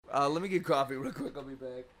Let me get coffee real quick. I'll be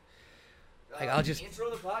back. I'll just intro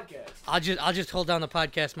the podcast. I'll just hold down the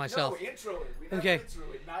podcast myself. No, intro it. We never Okay. intro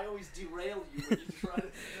it, and I always derail you when you try to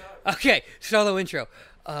start. Okay, solo intro.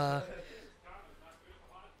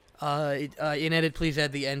 In edit, please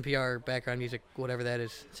add the NPR background music, whatever that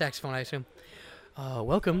is. Saxophone, I assume.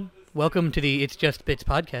 Welcome to the It's Just Bits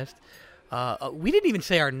podcast. We didn't even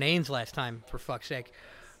say our names last time, for fuck's sake.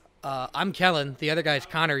 I'm Kellen. The other guy's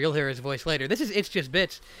Connor. You'll hear his voice later. This is It's Just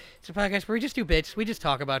Bits. It's a podcast where we just do bits. We just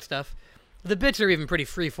talk about stuff. The bits are even pretty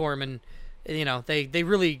freeform, and you know they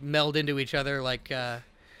really meld into each other like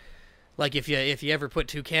if you ever put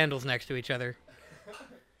two candles next to each other.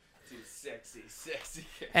 Too sexy.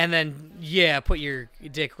 And then put your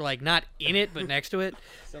dick like not in it but next to it.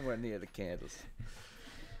 Somewhere near the candles.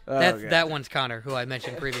 That one's Connor, who I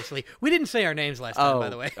mentioned previously. We didn't say our names last time, by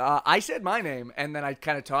the way. I said my name, and then I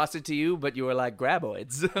kind of tossed it to you, but you were like,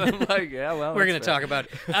 graboids. I'm like, yeah, well, we're going to talk about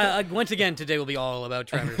once again, today will be all about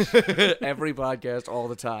Tremors. Every podcast, all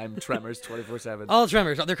the time, Tremors, 24/7. All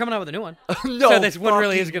Tremors. They're coming out with a new one. No, so this one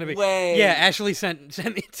really is going to be. Way. Yeah, Ashley sent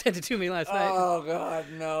it to me last night. Oh, God,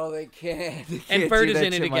 no, they can't. And Bird is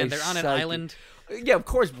in it again. They're on an island. Yeah, of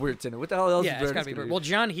course Bird's in it. What the hell else is Bird? Yeah, it's got to be Bird. Well,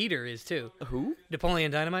 John Heater is, too. Who?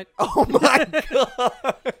 Napoleon Dynamite. Oh, my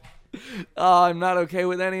God. Oh, I'm not okay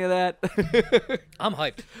with any of that. I'm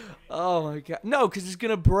hyped. Oh, my God. No, because it's going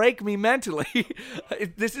to break me mentally.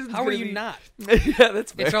 This is. How are you not? Yeah,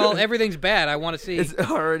 that's fair. Everything's bad. I want to see. It's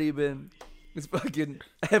already been. It's fucking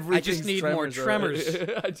everything. I just need more Tremors.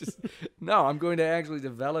 No, I'm going to actually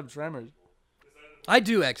develop Tremors. I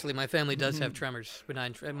do, actually. My family does have tremors.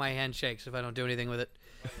 My hand shakes if I don't do anything with it.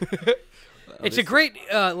 It's a great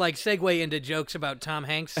segue into jokes about Tom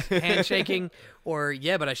Hanks handshaking, or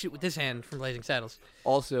but I shoot with this hand from Blazing Saddles.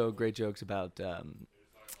 Also, great jokes about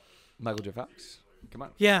Michael J. Fox. Come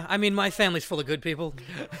on. Yeah, I mean, my family's full of good people.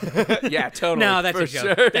 Yeah, totally. No, that's a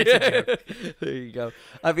joke. Sure. That's a joke. There you go.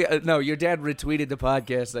 No, your dad retweeted the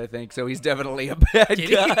podcast, I think, so he's definitely a bad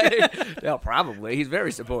guy. No, probably. He's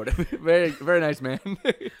very supportive. Very, very nice man.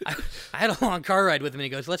 I had a long car ride with him, and he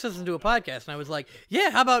goes, "Let's listen to a podcast." And I was like,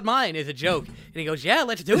 "Yeah, how about mine?" As a joke. And he goes, "Yeah,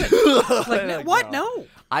 let's do it." I was like, "What? No.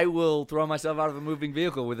 I will throw myself out of a moving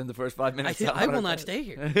vehicle within the first 5 minutes. I will not stay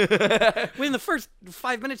here. Within the first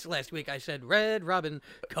 5 minutes last week, I said, "Red Robin,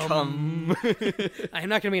 come." I am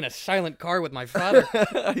not going to be in a silent car with my father.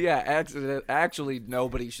 Yeah, actually,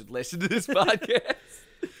 nobody should listen to this podcast.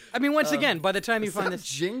 I mean, once again, by the time you find this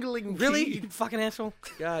jingling, really, you fucking asshole.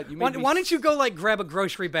 God, you why don't you go grab a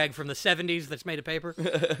grocery bag from the 70s that's made of paper?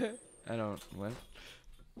 I don't. What?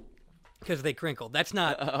 Because they crinkle. That's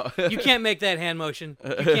not. You can't make that hand motion.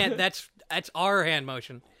 You can't. That's our hand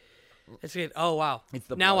motion. It's it. Oh wow.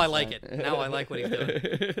 Now I like it. Now I like what he's doing.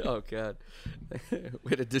 Oh God.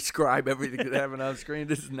 Way to describe everything that happened on screen.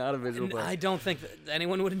 This is not a visual part. I don't think that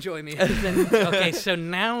anyone would enjoy me. Okay, so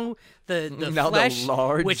now the flesh,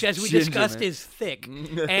 which as we discussed is thick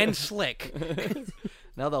and slick.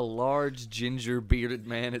 Now the large ginger bearded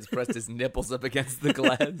man has pressed his nipples up against the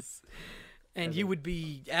glass. And you would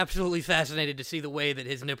be absolutely fascinated to see the way that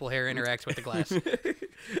his nipple hair interacts with the glass.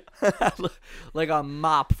 Like a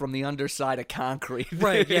mop from the underside of concrete.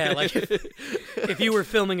 Right, yeah. Like if you were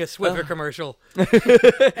filming a Swiffer commercial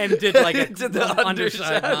and did like a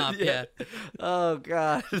underside mop, yeah. Oh,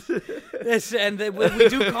 God. We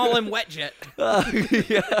do call him Wet Jet.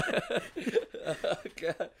 Yeah. Oh,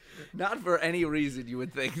 God. Not for any reason, you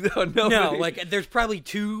would think. No, like there's probably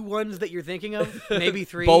two ones that you're thinking of, maybe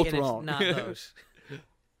three, both and wrong. It's not those.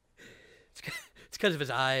 It's because of his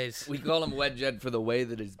eyes. We call him Wet Jet for the way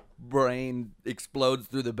that his brain explodes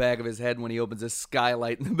through the back of his head when he opens a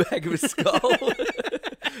skylight in the back of his skull.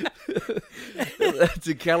 That's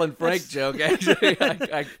a Kellen Frank joke, actually.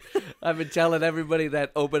 I've been telling everybody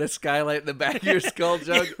that open a skylight in the back of your skull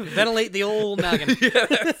joke. Ventilate the old noggin. Yeah.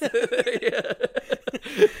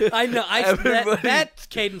 I know. That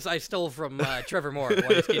cadence I stole from Trevor Moore.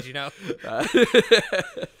 What did you know?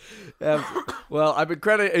 Well, I've been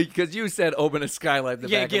credited because you said open a skylight in the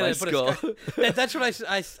back of my skull. That's what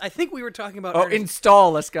I think we were talking about. Oh,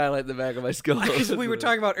 install a skylight in the back of my skull. Because we were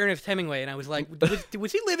talking about Ernest Hemingway, and I was like,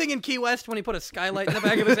 was he living in Key West when he put a skylight in the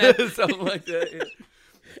back of his head? Something like that. Yeah.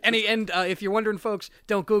 And if you're wondering, folks,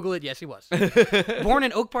 don't Google it. Yes, he was. Born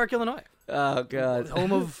in Oak Park, Illinois. Oh, God.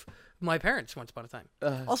 Home of my parents once upon a time.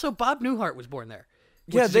 Also, Bob Newhart was born there.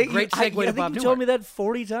 Yeah, is a great segue to Bob Newhart. You told me that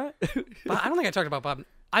 40 times. I don't think I talked about Bob.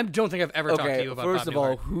 I don't think I've ever talked to you about first Bob of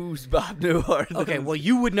all, Newhart. who's Bob Newhart? Okay, well,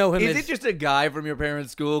 you would know him Is as... it just a guy from your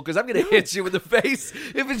parents' school? Because I'm going to hit you in the face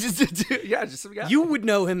if it's just a dude. Yeah, just some guy. You would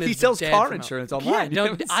know him as He sells the dad car from insurance Elf. online.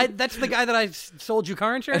 Yeah, no, that's the guy that I sold you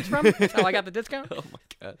car insurance from. That's how I got the discount. Oh, my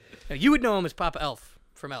God. No, you would know him as Papa Elf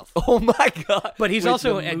from Elf. Oh, my God. But he's Wait,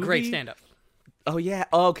 also the a great movie? stand-up. Oh, yeah.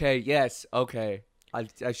 Okay, yes. Okay.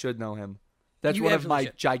 I should know him. That's You one of absolutely my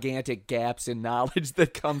should. gigantic gaps in knowledge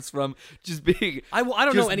that comes from just being... I don't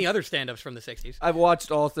know just- any other stand-ups from the 60s. I've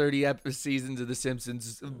watched all 30 seasons of The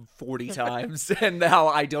Simpsons 40 times, and now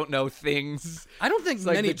I don't know things. I don't think It's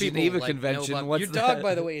like many the people Geneva like, Convention. know about... What's Your dog, that?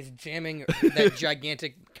 by the way, is jamming that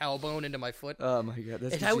gigantic cow bone into my foot. Oh, my God.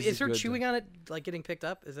 That's Is her chewing on it, like, getting picked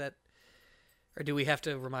up? Is that... Or do we have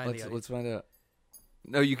to remind the audience? Let's find out.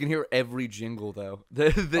 No, you can hear every jingle, though.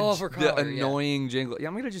 The Oh, of her collar, yeah. annoying jingle. Yeah,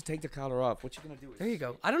 I'm going to just take the collar off. What you going to do? There you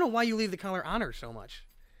go. I don't know why you leave the collar on her so much.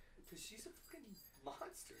 Because she's a fucking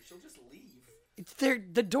monster. She'll just leave. It's there.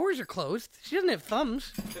 The doors are closed. She doesn't have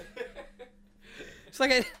thumbs. It's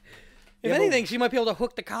like, if Yeah, but- anything, she might be able to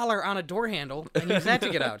hook the collar on a door handle and use that to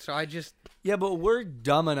get out. So I just... Yeah, but we're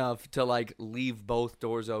dumb enough to, like, leave both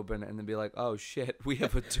doors open and then be like, oh, shit, we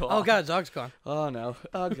have a dog. Oh, God, dog's gone. Oh, no.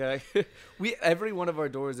 Okay. Every one of our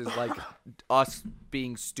doors is, like, us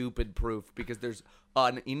being stupid proof because there's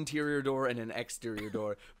an interior door and an exterior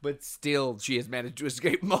door, but still she has managed to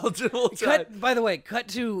escape multiple times. By the way, cut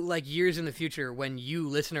to like years in the future when you,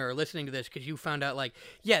 listener, are listening to this because you found out, like,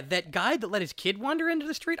 yeah, that guy that let his kid wander into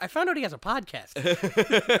the street, I found out he has a podcast.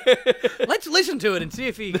 Let's listen to it and see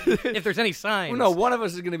if there's any signs. Well, no, one of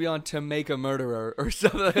us is going to be on To Make a Murderer or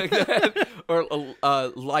something like that, or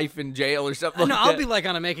Life in Jail or something No, like I'll that. be like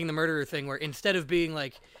on a Making the Murderer thing where instead of being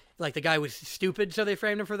like the guy was stupid, so they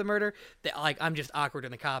framed him for the murder. That, like, I'm just awkward,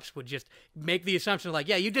 and the cops would just make the assumption, like,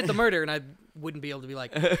 yeah, you did the murder, and I wouldn't be able to be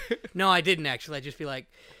like, no, I didn't actually. I'd just be like,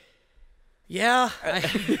 yeah.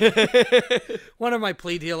 One of my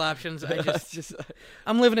plea deal options.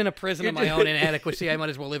 I'm living in a prison of my own inadequacy. I might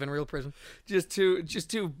as well live in real prison. just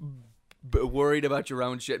too worried about your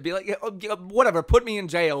own shit. Be like, yeah, whatever, put me in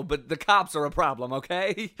jail, but the cops are a problem,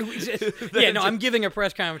 okay? Yeah, no, I'm giving a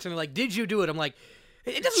press conference, and they're like, did you do it? I'm like,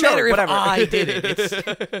 it doesn't Sure, matter if whatever. I did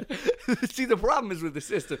it. See, the problem is with the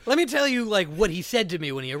system. Let me tell you, like, what he said to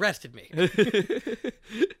me when he arrested me.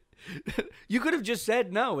 You could have just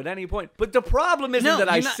said no at any point. But the problem isn't No, that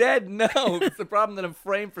I you're not- said no. It's the problem that I'm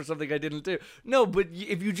framed for something I didn't do. No, but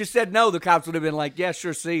if you just said no, the cops would have been like, yeah,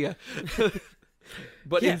 sure, see ya.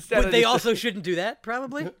 But Yeah, instead but of they just- also shouldn't do that,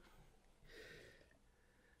 probably.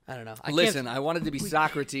 I don't know. Listen, I wanted to be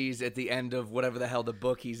Socrates at the end of whatever the hell the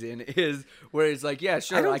book he's in is, where he's like, yeah,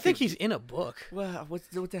 sure. I don't think could... he's in a book. Well, what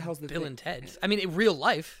the hell's the Bill thing? and Ted's. I mean, in real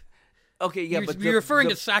life. Okay, yeah, You're, but you're referring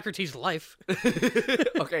to Socrates' life.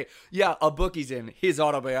 Okay, yeah, a book he's in, his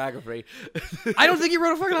autobiography. I don't think he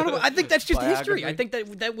wrote a fucking autobiography. I think that's just history. Biography? I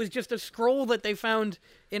think that was just a scroll that they found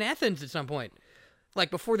in Athens at some point. Like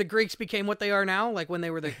before the Greeks became what they are now, like when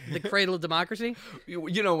they were the cradle of democracy.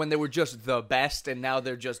 You know, when they were just the best, and now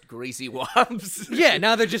they're just greasy wops. Yeah,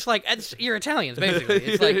 now they're just like, you're Italians, basically.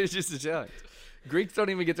 It's like, it's just Italians. Greeks don't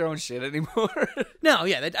even get their own shit anymore. no,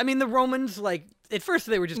 yeah. I mean, the Romans, like, at first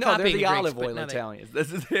they were just No, they're copying the Greeks, olive but oil now they- Italians.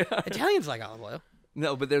 This is the Italians like olive oil.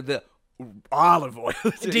 No, but they're the olive oil.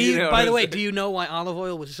 Do you, know by what the I'm way, saying? do you know why olive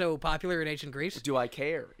oil was so popular in ancient Greece? Do I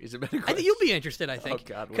care? Is it better? I think you'll be interested. I think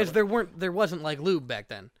God, because whatever. there wasn't like lube back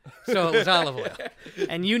then, so it was olive oil.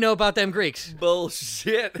 And you know about them Greeks.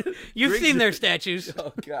 Bullshit. You've Greeks seen their are- statues.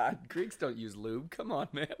 Oh God, Greeks don't use lube. Come on,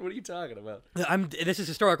 man. What are you talking about? This is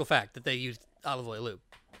historical fact that they used olive oil lube.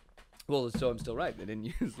 Well, so I'm still right. They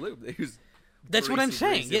didn't use lube. They used. That's what I'm greasy,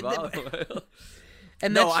 saying. greasy Yeah, olive oil.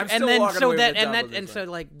 And No, that's, I'm and still then walking so away that with and the that double and this so one.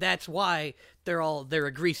 like that's why they're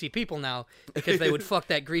a greasy people now because they would fuck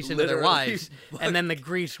that grease into their Literally wives, and then the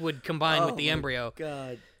grease would combine with the Oh, my embryo.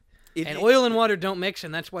 God. And oil and water don't mix,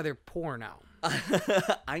 and that's why they're poor now.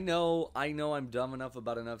 I know I'm dumb enough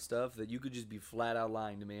about enough stuff that you could just be flat out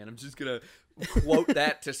lying to me, and I'm just gonna quote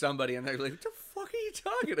that to somebody, and they're like, "What the fuck are you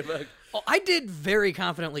talking about?" Oh, I did very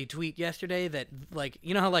confidently tweet yesterday that, like,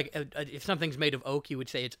 you know how, like, if something's made of oak, you would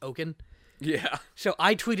say it's oaken? Yeah. So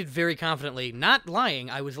I tweeted very confidently, not lying.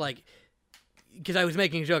 I was like, because I was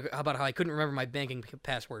making a joke about how I couldn't remember my banking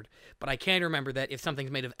password, but I can remember that if something's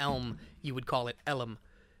made of elm, you would call it ellum.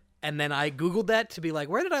 And then I Googled that to be like,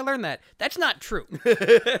 where did I learn that? That's not true.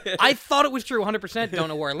 I thought it was true 100%. Don't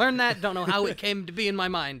know where I learned that. Don't know how it came to be in my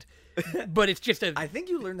mind. But it's just I think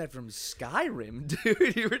you learned that from Skyrim,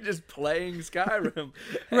 dude. You were just playing Skyrim.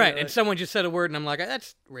 right. And someone just said a word, and I'm like,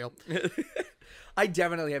 that's real. I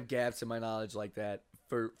definitely have gaps in my knowledge like that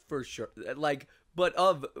for sure. Like but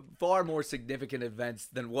of far more significant events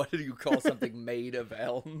than what do you call something made of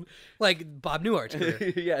elm? Like Bob Newhart's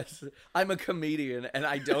career. Yes, I'm a comedian, and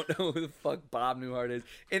I don't know who the fuck Bob Newhart is.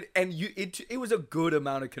 And it was a good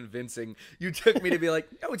amount of convincing. You took me to be like,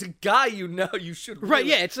 no, it's a guy you know. You should Right?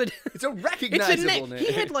 Yeah, it's a recognizable name.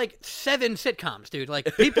 He had like 7 sitcoms, dude.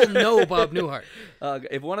 Like people know Bob Newhart.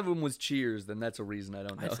 If one of them was Cheers, then that's a reason I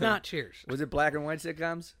don't know. It's not Cheers. Was it black and white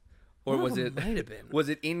sitcoms? Or was it? Might have been. Was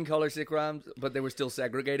it in color sitcoms, but they were still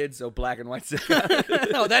segregated, so black and white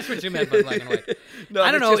sitcoms? No, that's what you meant by black and white. No, I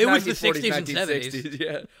don't know. just It was the 1940s, 60s and 70s.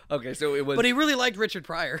 Yeah. Okay, so it was. But he really liked Richard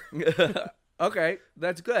Pryor. Okay,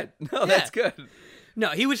 that's good. No, Yeah. that's good. No,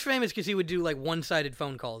 he was famous because he would do like one-sided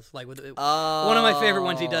phone calls. Like with Oh, one of my favorite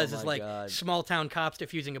ones he does is my like God. small town cops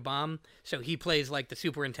defusing a bomb. So he plays like the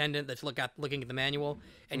superintendent that's looking at the manual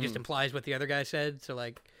and just implies what the other guy said. So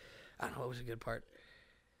like, I don't know, what was a good part.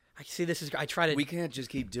 I see. I try to. We can't just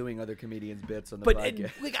keep doing other comedians' bits on the But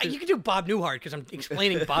podcast. you can do Bob Newhart because I'm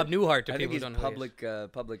explaining Bob Newhart to I think people who he's don't know. Who he is.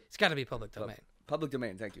 public. It's got to be public domain. Public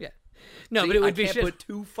domain. Thank you. Yeah. No, See, but it would I be can't shit. put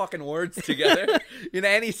two fucking words together in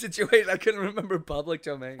any situation. I couldn't remember public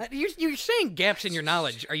domain. You're saying gaps in your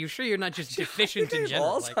knowledge. Are you sure you're not just deficient in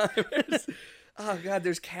general? Like, Alzheimer's. Oh god,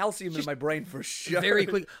 there's calcium in my brain for sure. very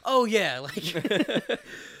quick. Oh yeah,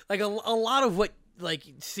 like a lot of what like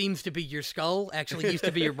seems to be your skull actually used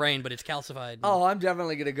to be your brain, but it's calcified. Oh, I'm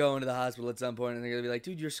definitely gonna go into the hospital at some point, and they're gonna be like,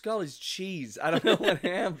 "Dude, your skull is cheese." I don't know what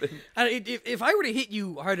happened. If I were to hit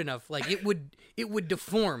you hard enough, like it would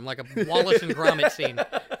deform like a Wallace and Gromit scene.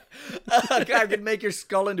 God, I could make your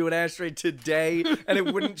skull into an ashtray today, and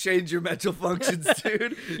it wouldn't change your mental functions,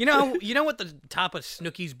 dude. You know what the top of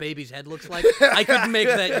Snooki's baby's head looks like? I could make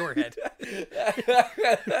that your head.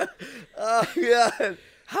 Oh god.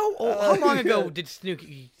 How long ago did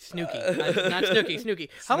Snooki, not Snooki,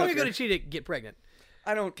 how long ago did she get pregnant?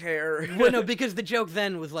 I don't care. Well, no, because the joke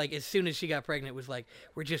then was like, as soon as she got pregnant, was like,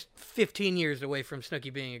 we're just 15 years away from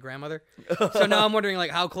Snooki being a grandmother. So now I'm wondering,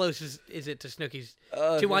 like, how close is it to Snooki's,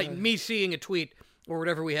 me seeing a tweet or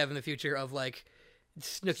whatever we have in the future of like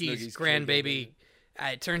Snooki's grandbaby.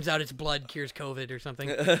 It turns out it's blood cures COVID or something.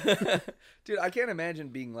 Dude, I can't imagine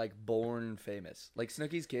being like born famous. Like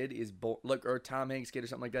Snooki's kid is born, like, or Tom Hanks' kid or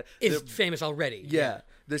something like that. Is famous already. Yeah.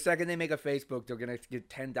 The second they make a Facebook, they're gonna get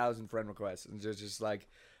 10,000 friend requests, and it's just like,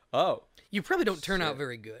 oh, You probably don't turn out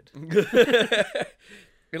very good.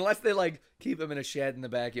 unless they like keep him in a shed in the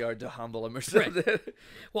backyard to humble him or something. Right.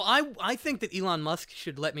 Well, I think that Elon Musk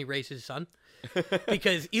should let me raise his son.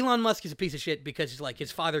 Because Elon Musk is a piece of shit because like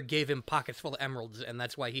his father gave him pockets full of emeralds and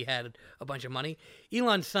that's why he had a bunch of money.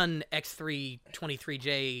 Elon's son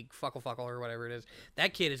X323J fuckle or whatever it is,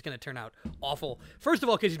 that kid is going to turn out awful. First of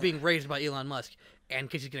all, because he's being raised by Elon Musk and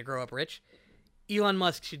because he's going to grow up rich. Elon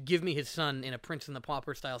Musk should give me his son in a Prince and the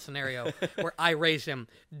Pauper style scenario where I raise him.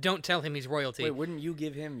 Don't tell him he's royalty. Wait, wouldn't you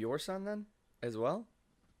give him your son then as well?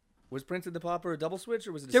 Was Prince of the Pauper a double switch,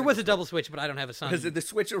 or was it? There was a double switch, but I don't have a son. Is it the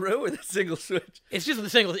switcheroo or the single switch? It's just the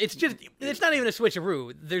single. It's not even a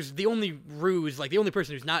switcheroo. There's the only ruse, like the only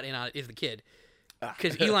person who's not in on it is the kid.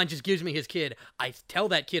 Because Elon just gives me his kid. I tell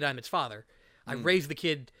that kid I'm its father. I raise the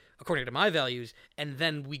kid according to my values, and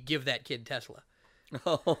then we give that kid Tesla.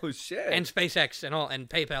 Oh shit! And SpaceX and all, and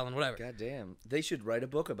PayPal and whatever. God damn, they should write a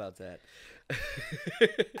book about that.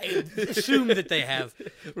 I assume that they have.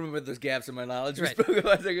 Remember those gaps in my knowledge we Right. spoke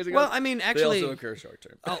about seconds ago? Well, I mean, actually, they also occur short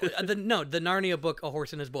term. the Narnia book, A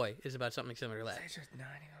Horse and His Boy, is about something similar to that.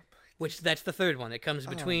 Which that's the third one. It comes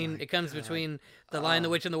between The Lion, the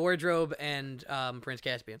Witch, and the Wardrobe and Prince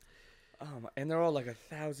Caspian. And they're all like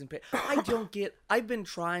 1,000 pages. I don't get. I've been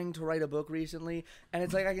trying to write a book recently, and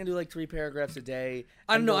it's like I can do like 3 paragraphs a day.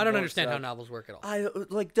 I don't know. I don't understand how novels work at all. I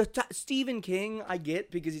like Stephen King. I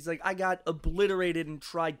get because he's like I got obliterated and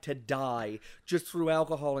tried to die just through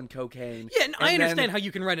alcohol and cocaine. Yeah, and I understand how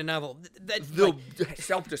you can write a novel. That's the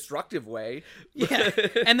self-destructive way. Yeah,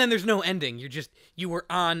 and then there's no ending. You were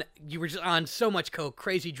just on so much coke,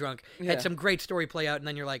 crazy drunk, had some great story play out, and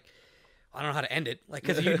then you're like, I don't know how to end it. Like,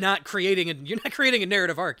 because you're not creating a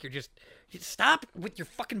narrative arc. You stop with your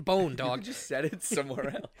fucking bone, dog. You just set it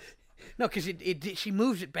somewhere else. No, because she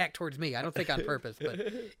moves it back towards me. I don't think on purpose, but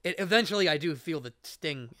eventually I do feel the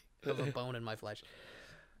sting of a bone in my flesh.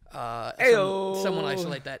 Someone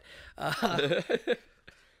isolate that.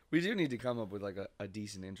 We do need to come up with like a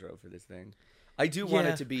decent intro for this thing. I do want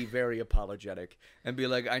it to be very apologetic and be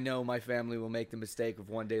like, I know my family will make the mistake of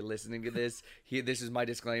one day listening to this. This is my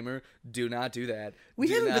disclaimer. Do not do that. We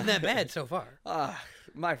haven't been that bad so far.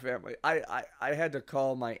 My family. I had to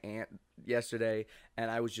call my aunt yesterday, and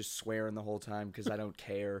I was just swearing the whole time because I don't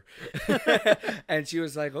care. And she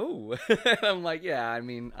was like, "Oh," and I'm like, "Yeah, I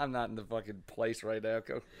mean, I'm not in the fucking place right now.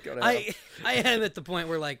 Go to hell." I am at the point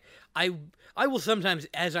where like I will sometimes,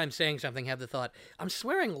 as I'm saying something, have the thought I'm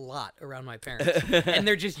swearing a lot around my parents, and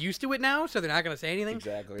they're just used to it now, so they're not going to say anything.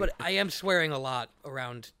 Exactly. But I am swearing a lot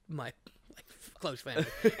around my close family,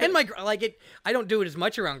 and my like it. I don't do it as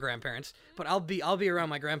much around grandparents, but I'll be around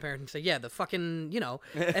my grandparents and say, yeah, the fucking,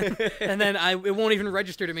 and then it won't even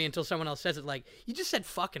register to me until someone else says it. Like, you just said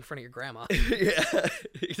 "fuck" in front of your grandma. Yeah.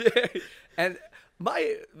 And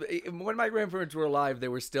when my grandparents were alive, they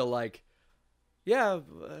were still like, yeah,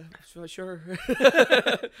 sure.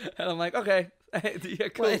 And I'm like, okay, yeah,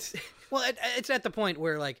 cool. Well, it's at the point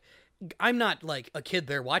where like I'm not like a kid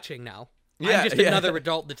they're watching now. Yeah, I'm just another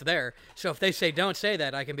adult that's there. So if they say don't say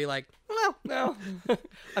that, I can be like, well, no.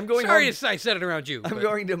 I'm going. Sorry, home. I said it around you. I'm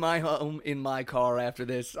going to my home in my car after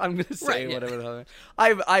this. I'm gonna say whatever the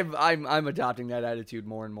hell. I'm adopting that attitude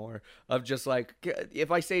more and more of just like, if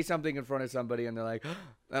I say something in front of somebody and they're like,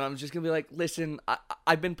 and I'm just gonna be like, listen,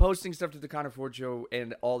 I've been posting stuff to the Connor Ford Show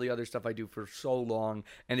and all the other stuff I do for so long,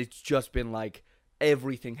 and it's just been like,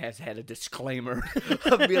 everything has had a disclaimer.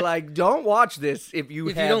 I'll be like, don't watch this if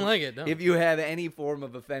you don't like it. Don't. If you have any form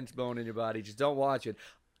of offense bone in your body, just don't watch it.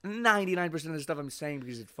 99% of the stuff I'm saying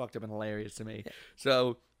because it's fucked up and hilarious to me. Yeah.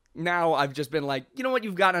 So now I've just been like, you know what?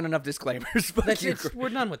 You've gotten enough disclaimers. We're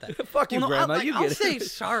done with that. Fuck you, Grandma. I'll say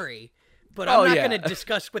sorry, but I'm not going to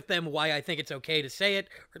discuss with them why I think it's okay to say it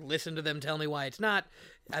or listen to them tell me why it's not.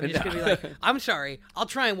 I'm just going to be like, I'm sorry. I'll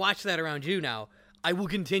try and watch that around you now. I will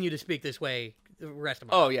continue to speak this way the rest of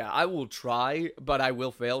my life. Yeah, I will try, but I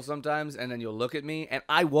will fail sometimes, and then you'll look at me, and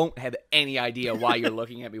I won't have any idea why you're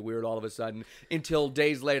looking at me weird all of a sudden until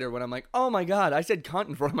days later when I'm like, oh my god, I said cunt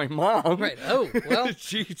in front of my mom. Right. Oh, well.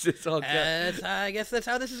 Jesus. Oh, God. I guess that's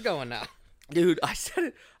how this is going now. Dude, I said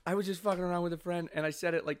it. I was just fucking around with a friend, and I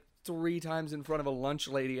said it like 3 times in front of a lunch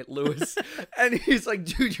lady at Lewis. And he's like,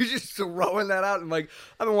 dude, you're just throwing that out. I'm like,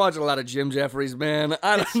 I've been watching a lot of Jim Jeffries, man.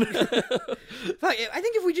 I don't know. I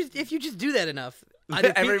think if you just do that enough,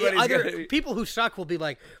 either people who suck will be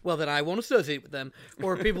like, well, then I won't associate with them,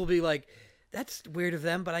 or people will be like, that's weird of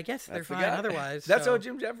them, but I guess they're fine otherwise. That's how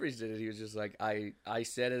Jim Jeffries did it. He was just like, I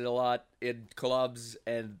said it a lot in clubs,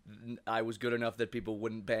 and I was good enough that people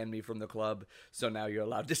wouldn't ban me from the club, so now you're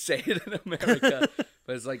allowed to say it in America.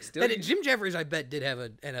 But it's like still... Jim Jeffries, I bet, did have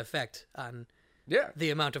an effect on the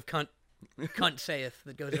amount of cunt saith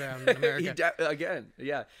that goes around in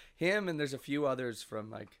America. Him, and there's a few others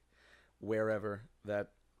from like wherever that,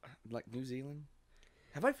 like New Zealand.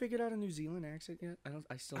 Have I figured out a New Zealand accent yet?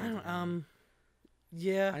 I still don't.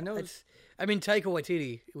 Yeah, I know. I mean, Taika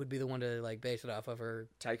Waititi would be the one to like base it off of. Or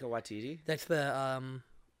Taika Waititi. That's the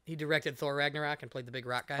he directed Thor Ragnarok and played the big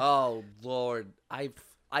rock guy. Oh Lord,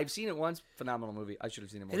 I've seen it once. Phenomenal movie. I should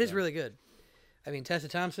have seen it more. It is really good. I mean, Tessa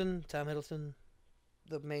Thompson, Tom Hiddleston,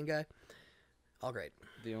 the main guy, all great.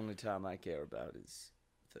 The only Tom I care about is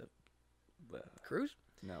the Cruise.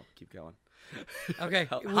 No, keep going. Okay,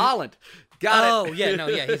 Holland. Got it. Oh yeah, no,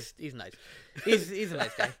 yeah, he's nice. He's a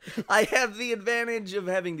nice guy. I have the advantage of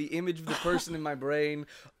having the image of the person in my brain,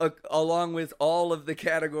 along with all of the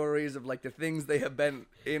categories of like the things they have been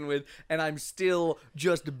in with, and I'm still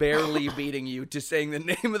just barely beating you to saying the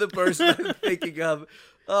name of the person I'm thinking of.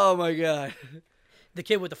 Oh my god. The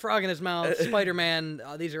kid with the frog in his mouth, Spider-Man.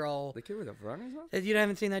 These are all. The kid with the frog in his mouth? You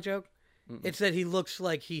haven't seen that joke? It's that he looks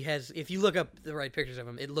like he has. If you look up the right pictures of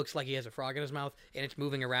him, it looks like he has a frog in his mouth and it's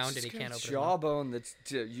moving around and he can't open his mouth. Jawbone that's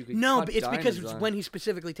you can. No, cut but it's because diamonds on. when he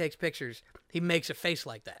specifically takes pictures, he makes a face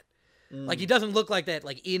like that. Like he doesn't look like that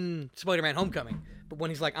like in Spider-Man: Homecoming, but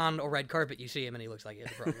when he's like on a red carpet, you see him and he looks like he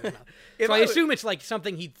has a frog in his mouth. So I assume it's like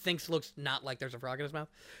something he thinks looks not like there's a frog in his mouth.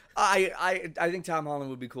 I think Tom Holland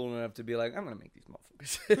would be cool enough to be like, I'm gonna make these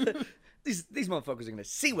motherfuckers. these motherfuckers are gonna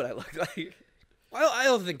see what I look like. Well, I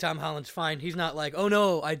also think Tom Holland's fine. He's not like, oh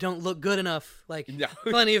no, I don't look good enough. Like, no.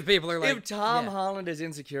 Plenty of people are like, if Tom Holland has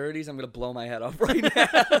insecurities, I'm going to blow my head off right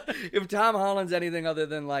now. If Tom Holland's anything other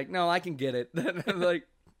than like, no, I can get it. Then I'm like,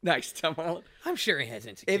 nice, Tom Holland. I'm sure he has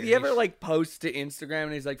insecurities. If he ever like posts to Instagram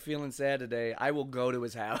and he's like feeling sad today, I will go to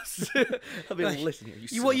his house. I'll be like, listen here,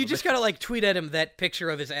 you just got to like tweet at him that picture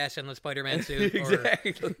of his ass in the Spider-Man suit.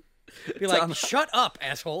 Exactly. Be like, shut up,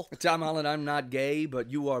 asshole. Tom Holland, I'm not gay, but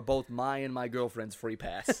you are both my and my girlfriend's free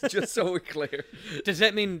pass. Just so we're clear. Does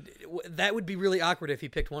that mean that would be really awkward if he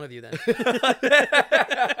picked one of you then?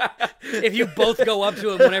 If you both go up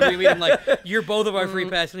to him whenever you meet him, like, you're both of our free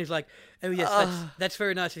pass, and he's like, oh yes, that's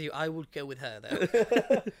very nice of you. I will go with her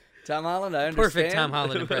though. Tom Holland, I understand. Perfect Tom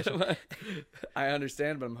Holland impression. I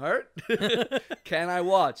understand, but I'm hurt. Can I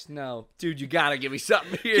watch? No. Dude, you gotta give me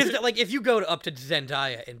something here. Just, like, if you go up to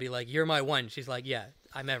Zendaya and be like, you're my one, she's like, yeah,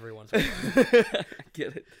 I'm everyone's one. I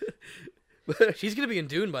get it. She's going to be in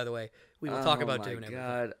Dune, by the way. We will talk about Dune. Oh, my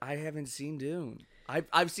God. I haven't seen Dune.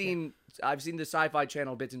 I've seen the Sci-Fi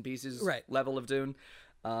Channel bits and pieces level of Dune.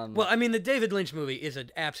 Well, I mean, the David Lynch movie is an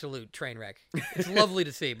absolute train wreck. It's lovely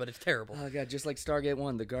to see, but it's terrible. Oh, God, just like Stargate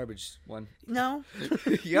 1, the garbage one. No.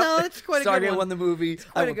 Yep. No, it's quite a good one. Stargate 1, the movie.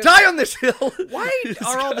 I will good die on this hill. Why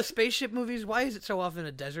are all the spaceship movies, why is it so often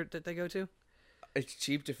a desert that they go to? It's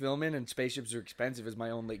cheap to film in, and spaceships are expensive is my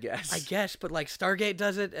only guess. I guess, but like Stargate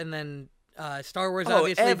does it, and then Star Wars, Oh,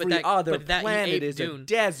 obviously, every other but that planet is Dune. a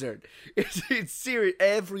desert. It's serious.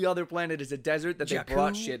 Every other planet is a desert that Jakku? they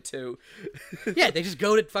brought shit to. Yeah, they just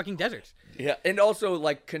go to fucking deserts. Yeah, and also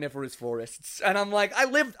like coniferous forests. And I'm like,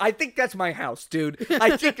 I think that's my house, dude.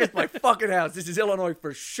 I think it's my fucking house. This is Illinois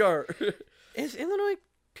for sure. Is Illinois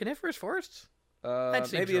coniferous forests?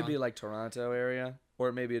 Maybe it'd be like Toronto area,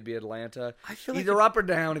 or maybe it'd be Atlanta. I feel like either up or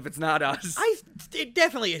down if it's not us. It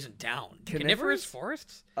definitely isn't down. Coniferous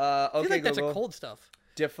forests? Okay, I feel like that's Google. a cold stuff.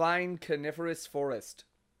 Define coniferous forest.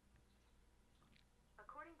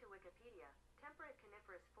 According to Wikipedia, temperate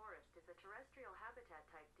coniferous forest is a terrestrial habitat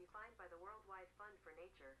type defined by the Worldwide Fund for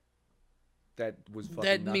Nature. That was fucking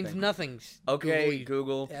That nothing. means nothing. Okay,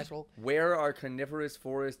 Google, Google. asshole. Where are coniferous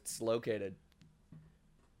forests located?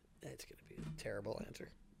 That's gonna be a terrible answer.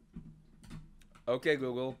 Okay,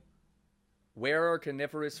 Google. Where are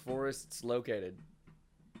coniferous forests located?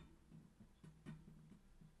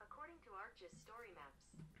 According to ArcGIS story maps,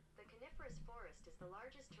 the coniferous forest is the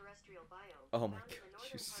largest terrestrial biome Oh my found in the God,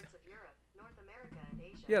 northern you parts of Europe, North America, and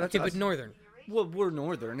Asia. Yeah, that's Okay, us. but northern. Well, we're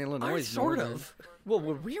northern. Illinois is Sort northern. of. Well,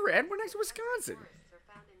 we're at. We're next to Wisconsin.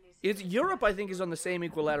 It's Europe. I think is on the same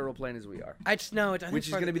equilateral plane as we are. I think Which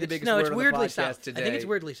is gonna be the biggest No, word it's on the weirdly podcast south. I today. think it's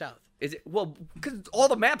weirdly south. Is it? Well, because all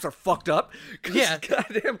the maps are fucked up. 'Cause Yeah.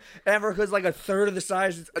 Goddamn, Africa's like a third of the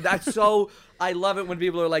size. That's so. I love it when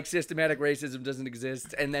people are like systematic racism doesn't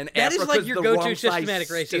exist, and then That is Africa's like your the go-to wrong size systematic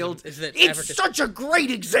racism, still- is that it's Africa's- such a great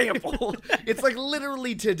example. It's like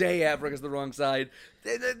literally today Africa's the wrong side.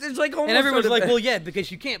 There's like almost And everyone's sort of like, well, yeah, because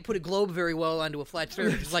you can't put a globe very well onto a flat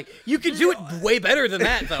surface. It's like, you can do it way better than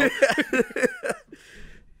that, though.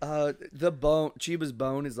 The bone, Chiba's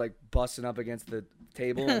bone is like busting up against the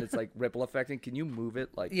table, and it's like ripple affecting. Can you move it?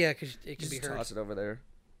 Like, Yeah, because it can be just hurt. toss it over there.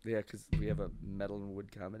 Yeah, because we have a metal and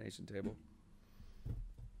wood combination table.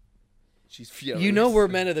 She's furious. You know we're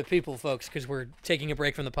men of the people, folks, because we're taking a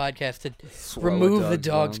break from the podcast to Swallow a remove the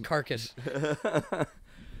dog's dog's bone. carcass. I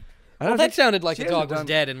Well, don't that think- sounded like she the dog hasn't was done-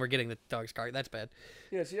 dead and we're getting the dog's carcass. That's bad.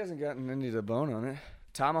 Yeah, she hasn't gotten any of the bone on it.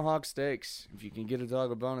 Tomahawk steaks. If you can get a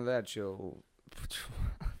dog a bone of that, she'll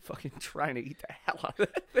fucking trying to eat the hell out of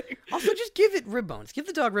that thing. Also, just give it rib bones. Give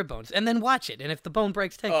the dog rib bones, and then watch it. And if the bone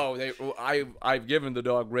breaks, take it. Oh, I've given the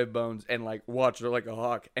dog rib bones and like watched her like a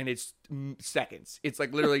hawk, and it's seconds. It's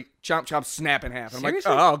like literally chomp chomp snap in half. And I'm like,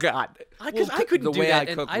 Seriously? oh god, Because Well, I couldn't the do way that,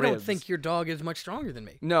 I and cook I don't ribs- think your dog is much stronger than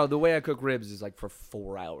me. No, the way I cook ribs is like for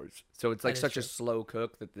 4 hours, so it's like That is such true. a slow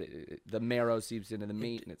cook that the marrow seeps into the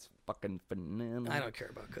meat, and it's fucking phenomenal. I don't care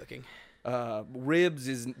about cooking.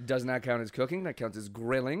 Ribs does not count as cooking. That counts as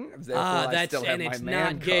grilling. Therefore, I That's still have and my it's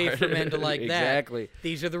man not gay card. for men to like that. Exactly.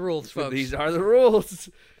 These are the rules, folks. These are the rules.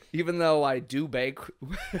 Even though I do bake.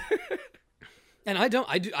 And I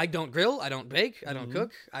don't grill. I don't bake. I don't Mm-hmm.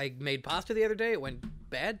 cook. I made pasta the other day. It went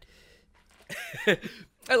bad.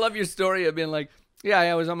 I love your story of being like, yeah,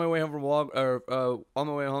 I was on my way home from on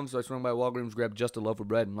my way home, so I swung by Walgreens, grabbed just a loaf of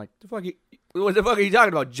bread, and like, what the fuck are you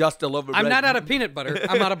talking about? Just a loaf of bread? I'm not out of peanut butter.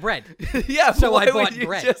 I'm out of bread. Yeah, So why I would bought you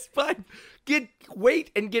bread. Just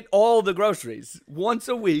wait and get all the groceries once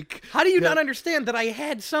a week. How do you not understand that I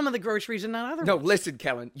had some of the groceries and not others? No, listen,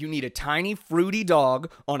 Kellen. You need a tiny, fruity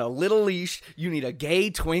dog on a little leash. You need a gay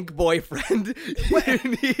twink boyfriend.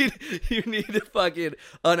 you need a fucking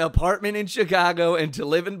an apartment in Chicago and to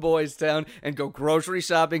live in Boys Town and go grocery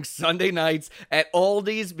shopping Sunday nights at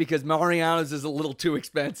Aldi's because Mariano's is a little too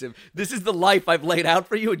expensive. This is the life I've laid out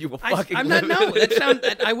for you, and you will fucking I'm live not. No,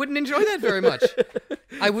 it. I wouldn't enjoy that very much.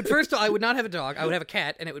 I would not have a dog. I would have a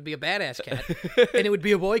cat, and it would be a badass cat, and it would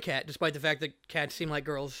be a boy cat, despite the fact that cats seem like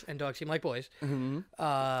girls and dogs seem like boys. Mm-hmm.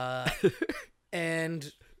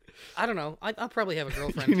 And I don't know. I'll probably have a You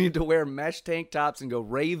girlfriend. need to wear mesh tank tops and go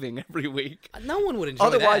raving every week. No one would enjoy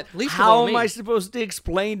Otherwise, that. At least how of all am I me. supposed to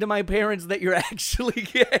explain to my parents that you're actually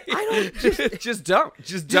gay? I don't- just don't. Just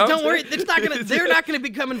Just don't. don't worry. It's not gonna. They're not gonna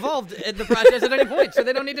become involved in the process at any point, so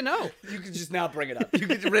they don't need to know. You can just not bring it up. You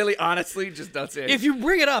can really, honestly, just don't say it. If you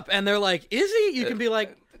bring it up and they're like, "Is he?" You can be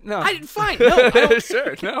like, No. Fine. No, I don't.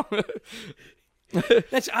 Sure, no.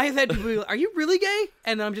 I've had people be like, "Are you really gay?"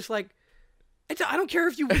 And I'm just like, I don't care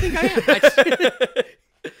if you think I am.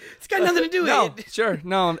 It's got nothing to do with No, it. sure.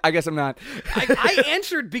 No, I guess I'm not. I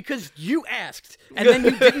answered because you asked, and then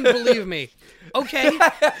you didn't believe me. Okay.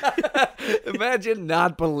 Imagine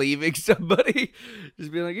not believing somebody.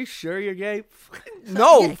 Just being like, you sure you're gay?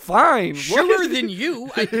 No, fine. Surer than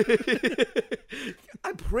you.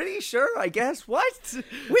 I'm pretty sure, I guess. What?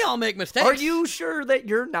 We all make mistakes. Are you sure that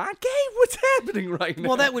you're not gay? What's happening right now?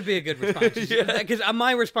 Well, that would be a good response. Because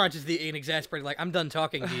my response is an exasperated, like, I'm done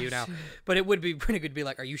talking to you now. But it would be pretty good to be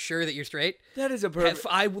like, are you sure that you're straight? That is a perfect...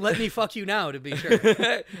 Let me fuck you now to be sure.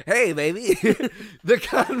 Hey, baby. The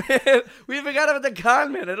con man. We forgot about the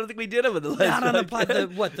con man. I don't think we did it with the last Not on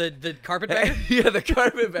the carpetbagger? Yeah, the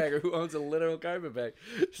carpetbagger who owns a literal carpetbag.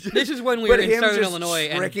 This is when we But were in him Southern just Illinois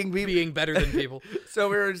and tricking people. being better than people. So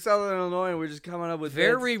we were in Southern Illinois and we are just coming up with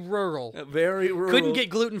Very rural. very rural. Couldn't get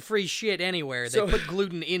gluten-free shit anywhere. They put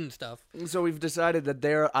gluten in stuff. So we've decided that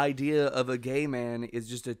their idea of a gay man is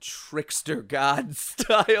just a trickster god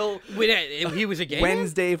style. He was a gay man?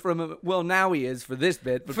 Wednesday from now he is for this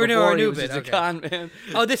bit, but For before our he new was bit, just okay. a con man.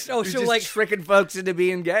 He's so just like tricking folks into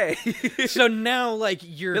being gay. So now, like,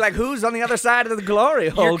 You're like, who's on the other side of the glory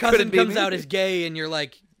hole? your cousin Couldn't be comes me. out as gay, and you're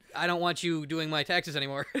like, I don't want you doing my taxes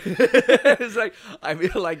anymore. It's like, I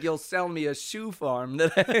feel like you'll sell me a shoe farm.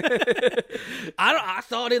 I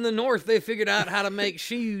thought in the North they figured out how to make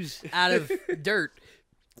shoes out of dirt.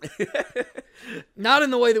 Not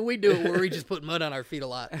in the way that we do it, where we just put mud on our feet a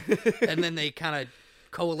lot, and then they kind of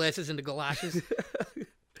coalesces into galoshes.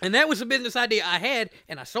 And that was a business idea I had,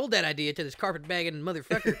 and I sold that idea to this carpetbagging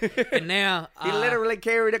motherfucker. And now he literally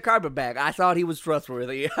carried a carpetbag. I thought he was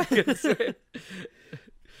trustworthy. I gotta say.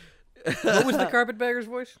 What was the carpetbagger's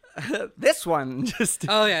voice? This one, just it's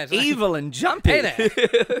like, evil and jumpy. Hey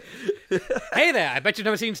there. Hey there, I bet you've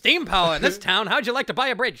never seen steam power in this town. How'd you like to buy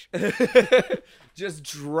a bridge? Just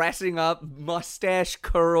dressing up, mustache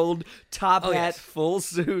curled, top hat, yes. full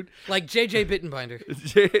suit. Like J.J. Bittenbinder.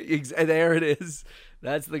 There it is.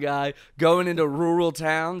 That's the guy going into rural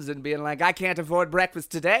towns and being like, I can't afford breakfast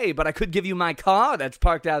today, but I could give you my car that's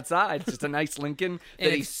parked outside. It's just a nice Lincoln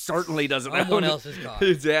that he certainly doesn't own. Someone else's car.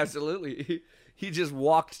 It's absolutely. He just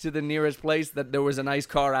walked to the nearest place that there was a nice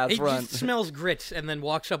car out front. He just smells grits and then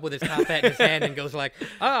walks up with his top hat in his hand and goes like,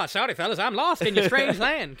 sorry fellas, I'm lost in your strange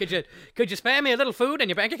land. Could you spare me a little food in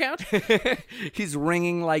your bank account? He's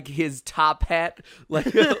ringing like his top hat,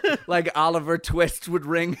 like Oliver Twist would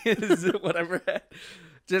ring his whatever hat.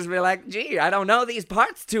 Just be like, gee, I don't know these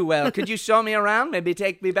parts too well. Could you show me around? Maybe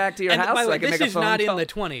take me back to your house By the so way, I can this make a is phone not call? in the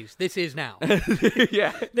 20s. This is now.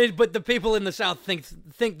 Yeah. But the people in the South think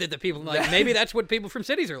that the people, like, maybe that's what people from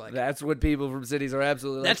cities are like. That's what people from cities are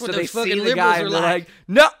absolutely That's like. what So those they see fucking the liberals guy are and they're like.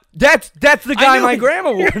 no, that's the guy knew my it.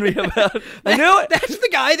 grandma warned me about. I knew it. That's the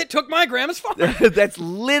guy that took my grandma's farm. That's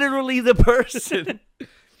literally the person.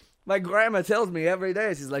 My grandma tells me every day,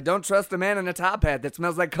 she's like, don't trust a man in a top hat that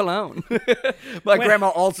smells like cologne. My grandma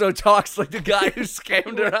also talks like the guy who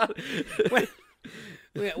scammed her out.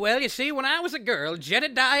 Well, you see, when I was a girl,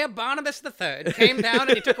 Jedediah Barnabas III came down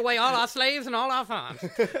and he took away all our slaves and all our farms.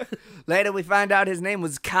 Later we find out his name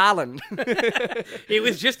was Colin. He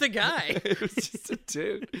was just a guy. He was just a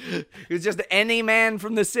dude. He was just any man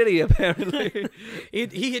from the city, apparently.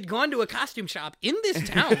 He had gone to a costume shop in this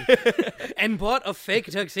town and bought a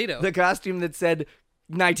fake tuxedo. The costume that said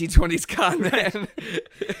 1920s con man.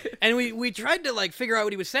 And we tried to like figure out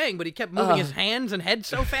what he was saying, but he kept moving his hands and head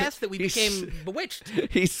so fast that we became bewitched.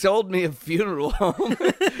 He sold me a funeral home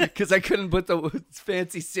because I couldn't put the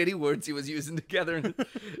fancy city words he was using together.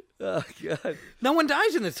 Oh, God. No one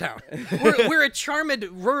dies in this town. We're a charmed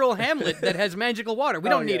rural hamlet that has magical water. We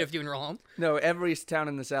don't need a funeral home. No, every town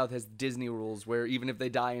in the South has Disney rules where even if they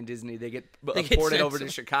die in Disney, they get get ported sent over to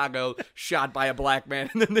Chicago, shot by a black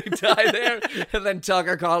man, and then they die there. And then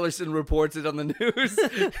Tucker Carlson reports it on the news.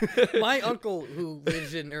 My uncle, who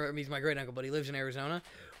lives he's my great uncle, but he lives in Arizona.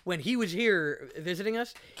 When he was here visiting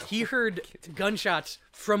us, he heard gunshots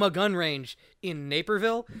from a gun range in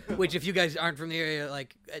Naperville, which if you guys aren't from the area,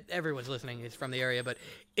 like everyone's listening is from the area, but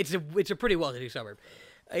it's a pretty well-to-do suburb.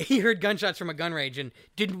 He heard gunshots from a gun range and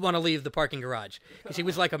didn't want to leave the parking garage because he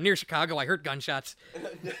was like, I'm near Chicago. I heard gunshots.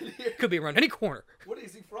 Could be around any corner. What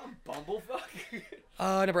is he from?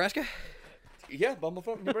 Bumblefuck? Nebraska? Yeah,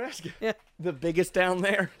 Bumblefuck, Nebraska. Yeah. The biggest town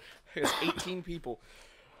there. There's 18 people.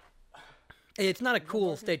 It's not a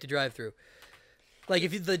cool state to drive through. Like,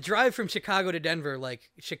 if the drive from Chicago to Denver, like,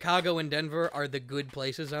 Chicago and Denver are the good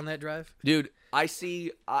places on that drive. Dude, I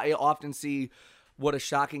often see what a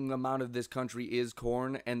shocking amount of this country is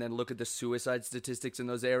corn, and then look at the suicide statistics in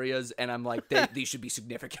those areas, and I'm like, these should be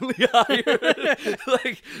significantly higher.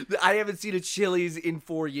 Like, I haven't seen a Chili's in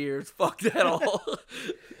 4 years. Fuck that all.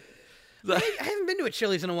 I haven't been to a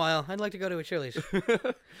Chili's in a while. I'd like to go to a Chili's.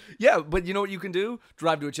 Yeah, but you know what you can do?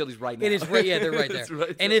 Drive to a Chili's right now. It is right. Yeah, they're right there. It's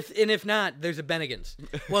right and there. if not, there's a Bennigan's.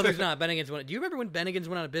 Well, there's not. Bennigan's went. Do you remember when Bennigan's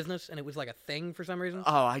went out of business and it was like a thing for some reason?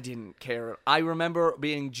 Oh, I didn't care. I remember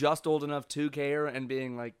being just old enough to care and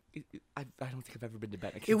being like, I don't think I've ever been to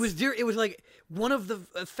Bennigan's. It was like one of the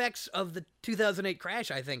effects of the 2008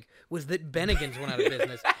 crash, I think, was that Bennigan's went out of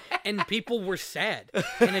business, and people were sad.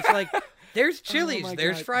 And it's like, there's Chili's, my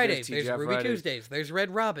there's God. Fridays, There's there's TGI Ruby Fridays. Tuesdays, there's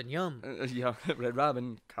Red Robin, yum. Yeah, Red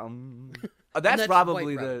Robin, come. that's That's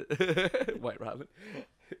probably White the White Robin.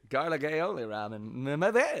 Garlic aioli Robin.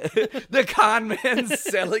 The con man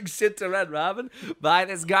selling shit to Red Robin. Buy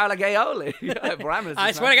this garlic aioli.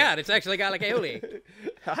 I swear to God, it's actually garlic aioli.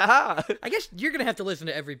 I guess you're going to have to listen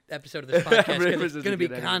to every episode of this podcast because it's going to be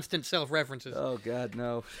constant self-references. Oh, God,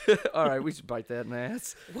 no. All right, we should bite that in the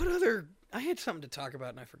ass. What other... I had something to talk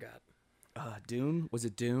about and I forgot. Dune? Was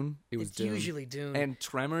it Dune? It was It's Dune. usually Dune. And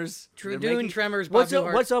Tremors? Dune, Tremors, Bob What's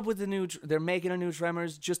Newhart. what's up with the new... They're making a new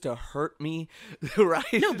Tremors just to hurt me, right?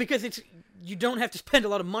 No, because you don't have to spend a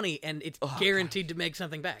lot of money and it's guaranteed to make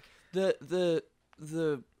something back. The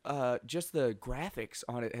just the graphics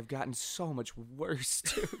on it have gotten so much worse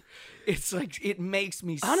too. It's like it makes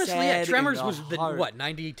me Honestly, sad yeah, Tremors in the was heart. the what,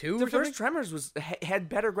 92 The or something? first Tremors had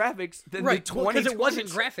better graphics than Right, the because 2020s. it wasn't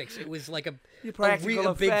graphics. It was like a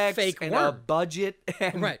Practical big effects fake and worm. a budget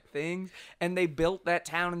and Right. things, and they built that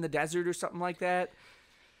town in the desert or something like that.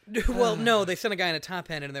 Well, no, they sent a guy in a top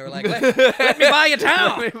hat and they were like, let me buy your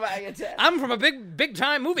town. I'm from a big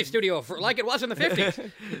time movie studio like it was in the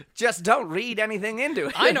 50s. Just don't read anything into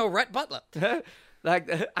it. I know Rhett Butler. Like,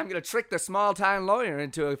 I'm going to trick the small town lawyer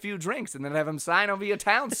into a few drinks and then have him sign over your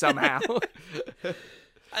town somehow.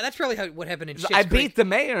 That's really what happened in Schitt's I Creek. beat the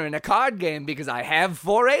mayor in a card game because I have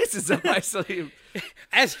 4 aces up my sleeve.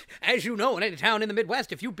 As you know, in any town in the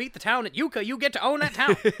Midwest, if you beat the town at Euchre, you get to own that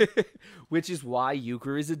town. Which is why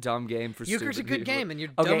Euchre is a dumb game for Euchre's a stupid good people. game, and you're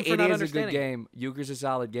dumb okay, for not it is a understanding. good game. Euchre's a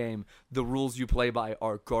solid game. The rules you play by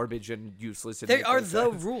are garbage and useless. And They make are no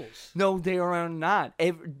the sense. rules. No, they are not.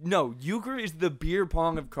 No, Euchre is the beer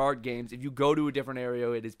pong of card games. If you go to a different area,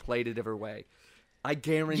 it is played a different way. I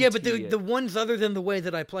guarantee Yeah, but it. the ones other than the way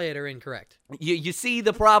that I play it are incorrect. You see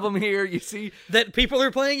the problem here? You see... That people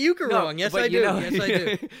are playing Euchre wrong. Yes, but I do. you know- Yes, I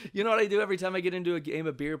do. You know what I do every time I get into a game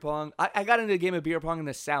of beer pong? I got into a game of beer pong in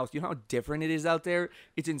the South. You know how different it is out there?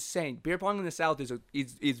 It's insane. Beer pong in the South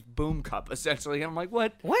is boom cup, essentially. And I'm like,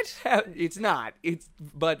 what? What? It's not.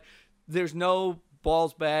 But there's no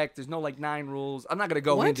balls back. There's no, 9 rules. I'm not going to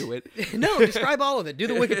go What? into it. No, describe all of it. Do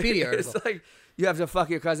the Wikipedia article. It's like... You have to fuck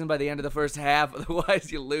your cousin by the end of the first half, otherwise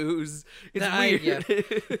you lose. It's weird.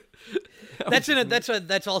 Yeah.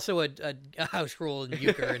 That's also a house rule in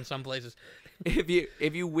Euchre in some places. If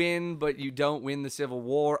you win, but you don't win the Civil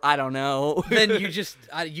War, I don't know. Then you just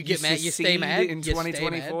you get mad. You stay secede mad in you stay mad.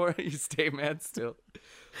 2024. You stay mad still.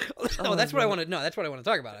 No, that's what I want to. No, that's what I want to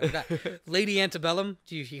talk about. I forgot. Lady Antebellum.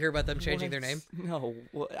 Do you hear about them changing their name? No.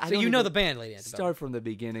 Well, So you know the band Lady Antebellum. Start from the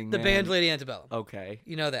beginning. The man. band Lady Antebellum. Okay.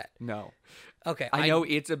 You know that. No. Okay. I know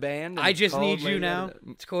it's a band. and I it's just called need you Lady now.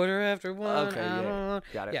 Antebellum. It's 1:15. Okay, yeah.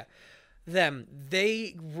 Got it. Yeah.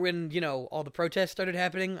 When all the protests started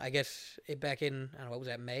happening, I guess back in, I don't know, what was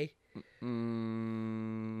that, May?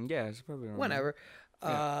 Yeah, it's probably around Whenever.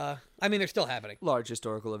 Yeah. I mean, they're still happening. large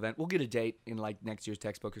historical event. We'll get a date in next year's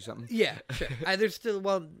textbook or something. Yeah, sure. There's still,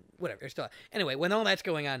 whatever. There's still. Anyway, when all that's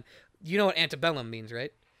going on, you know what antebellum means,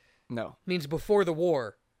 right? No. Means before the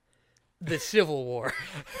war. The Civil War.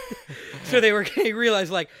 So they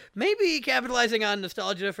realized, maybe capitalizing on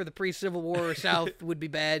nostalgia for the pre-Civil War South would be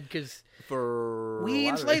bad because For we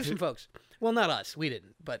enslaved some folks. Well, not us. We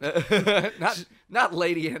didn't. But not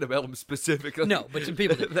Lady Antebellum specifically. no, but some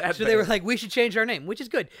people did. That So they were bad. like, we should change our name, which is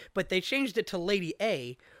good. But they changed it to Lady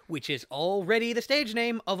A, which is already the stage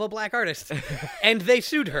name of a black artist. And they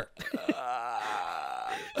sued her.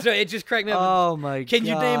 So it just cracked me up. Oh my god! Can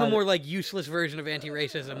you name a more useless version of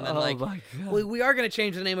anti-racism than my god! we are going to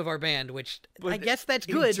change the name of our band, which I guess that's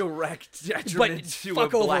In good. direct detriment to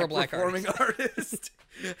fuck a over black a black performing artist.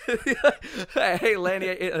 Hey, Lanny.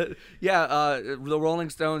 The Rolling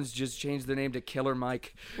Stones just changed their name to Killer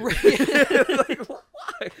Mike. Why?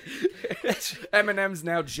 Eminem's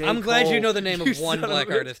now J. I'm glad Cole. you know the name You of one son black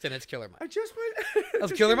a bitch. artist, and it's Killer I Mike. just went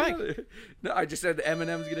Of Killer Mike? No, I just said that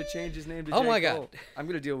Eminem's gonna change his name to Oh J. my God. Cole. I'm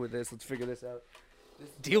gonna deal with this. Let's figure this out.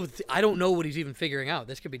 Deal with. I don't know what he's even figuring out.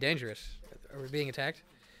 This could be dangerous. Are we being attacked?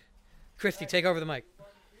 Christy, take over the mic.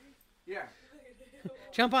 Yeah.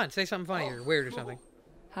 Jump on, say something funny or weird or something.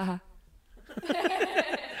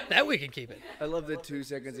 That we can keep it. I love that 2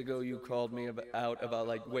 seconds ago you called me out about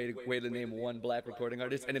like way to name one black recording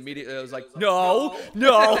artist, and immediately I was like, no.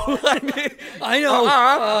 I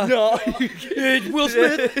know. No. Will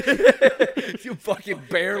Smith. You fucking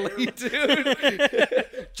barely, dude.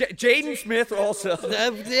 Jaden Smith also.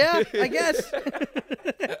 Yeah, I guess.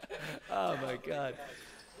 Oh my god.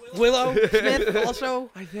 Willow Smith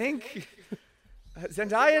also. I think.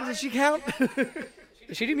 Zendaya, does she count?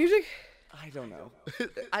 Does she do music? I don't know.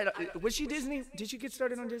 Was she Disney? Did she get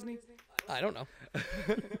started on Disney? I don't know.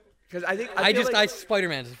 Because I think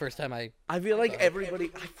Spider-Man's the first time I feel like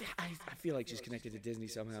everybody. I feel like she's connected to Disney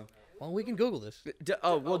somehow. Well, we can Google this.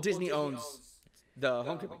 Well, Disney owns the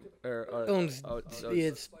Homecoming. Owns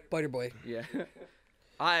it's Spider-Boy. Yeah.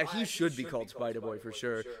 He should be called Spider-Boy for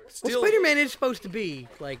sure. Well, Spider-Man is supposed to be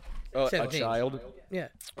like a 17. child. Yeah.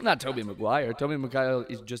 Not Tobey Maguire. Tobey Maguire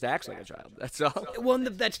just acts like a child. That's all. Well,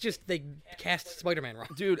 that's just they cast Spider-Man wrong.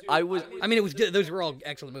 Dude, I mean, it was good. Those were all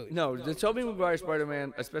excellent movies. No, the Tobey Maguire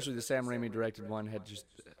Spider-Man, especially the Sam Raimi directed one, had just.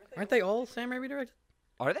 Aren't they all Sam Raimi directed?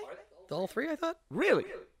 Are they? All three, I thought. Really?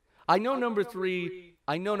 I know number three.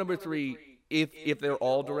 If they're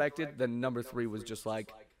all directed, then number 3 was just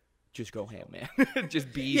like. Just go ham, man.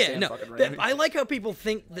 Just be Sam fucking Raimi. I like how people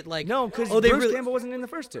think that, like... No, because Bruce Campbell wasn't in the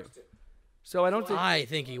first 2. So I don't think... I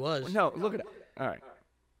think he was. No, look at it. All right.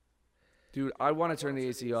 Dude, I want to turn the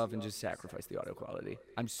AC off and just sacrifice the audio quality.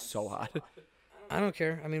 I'm so hot. I don't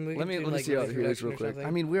care. I mean, we let me like, see how it is real quick. I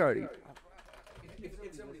mean, we're already...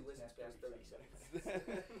 If somebody listens past 30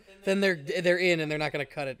 seconds... Then they're in and they're not going to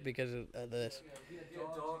cut it because of this.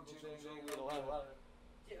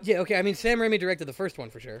 Yeah, okay. I mean, Sam Raimi directed the first one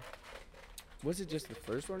for sure. Was it just the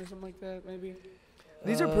first one or something like that, maybe?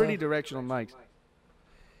 These are pretty directional mics.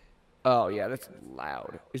 Oh, yeah, that's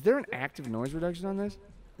loud. Is there an active noise reduction on this?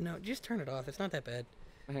 No, just turn it off. It's not that bad.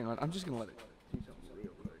 Hang on, I'm just going to let it...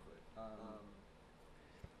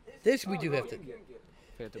 This we do have to...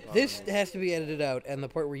 This has to be edited out, and the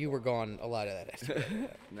part where you were gone, a lot of that has to be edited out.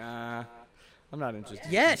 Nah, I'm not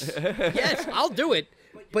interested. Yes, I'll do it,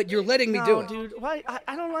 but you're letting me do it. Dude, why?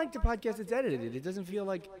 I don't like the podcast that's edited. It doesn't feel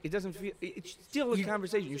like, it's still a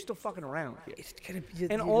conversation. You're still fucking around here. It's gonna be,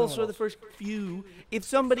 and also the first few, if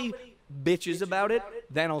somebody bitches about it,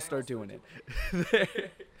 then I'll start doing it.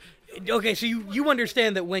 Okay, so you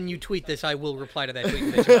understand that when you tweet this, I will reply to that tweet.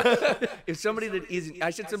 And bitch. If somebody that isn't,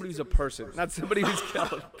 I said somebody who's a person, not somebody who's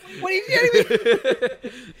killed. What are you kidding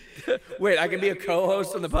me? Wait, I can be a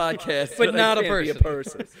co-host on the podcast, but not I a can't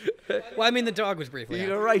person. Be a person. Well, I mean, the dog was briefly.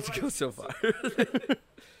 You're right to go so far.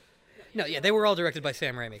 No, yeah, they were all directed by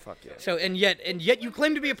Sam Raimi. Fuck yeah. So and yet you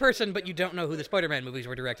claim to be a person, but you don't know who the Spider-Man movies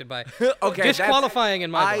were directed by. Okay, disqualifying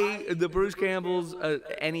in my book. The Bruce Campbell's,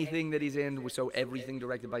 anything that he's in, so everything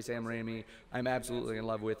directed by Sam Raimi, I'm absolutely in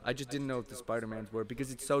love with. I just didn't know if the Spider-Mans were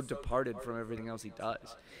because it's so departed from everything else he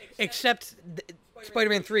does. Except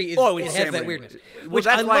Spider-Man 3 is it has Sam that Raimi. weirdness. Well, Which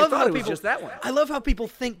that's I why love I thought how it was people just that one. I love how people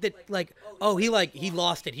think that he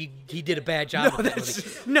lost it. He did a bad job with that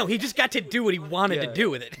movie. No, he just got to do what he wanted to do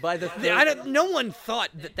with it. By the no one thought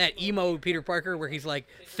that emo Peter Parker where he's like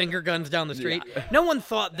finger guns down the street. Yeah. No one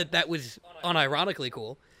thought that was unironically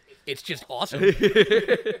cool. It's just awesome.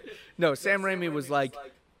 No, Sam Raimi was like,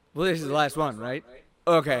 well, this is the last one, right?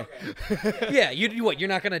 Okay. Yeah, you're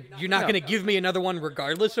not gonna give me another one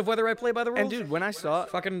regardless of whether I play by the rules? And dude, when I saw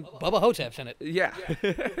fucking Bubba Hotep's in it. Yeah.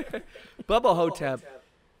 Bubba Hotep.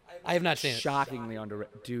 I have not seen it. Shockingly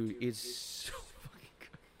underrated. Dude, it's so fucking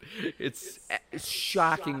good. It's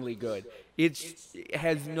shockingly good. It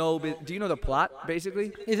has no... Do you know the plot,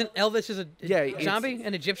 basically? Isn't Elvis a zombie?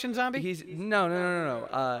 An Egyptian zombie? No.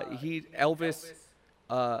 Elvis...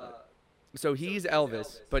 so he's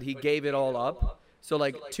Elvis, but he gave it all up. So,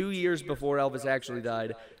 like, 2 years before Elvis actually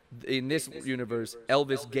died, in this universe,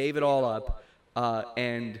 Elvis gave it all up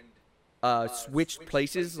and switched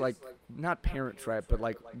places, like, not Parent Trap, but,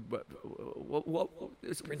 like,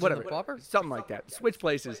 whatever. Something like that. Switch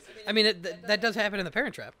places. I mean, that does happen in the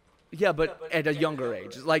Parent Trap. Yeah, but at a younger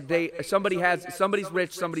age. Like, somebody's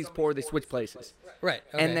rich, somebody's poor, they switch places. Right.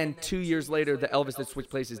 Okay. And then 2 years later, the Elvis that switched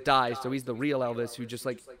places dies, so he's the real Elvis who just,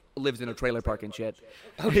 like lives in a trailer park and shit.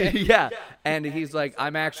 Okay. Yeah, and he's like,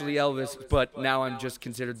 I'm actually Elvis, but now I'm just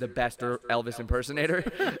considered the best Elvis impersonator.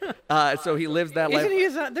 So he lives that life. Isn't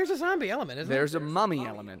he? There's a zombie element, isn't There's a mummy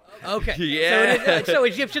element. there? Okay. Yeah. So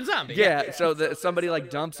Egyptian zombie. Yeah, so somebody like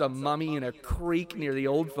dumps a mummy in a creek near the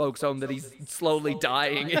old folks' home that he's slowly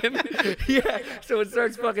dying in. Yeah, so it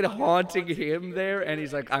starts fucking haunting him there, and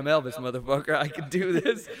he's like, I'm Elvis, motherfucker, I can do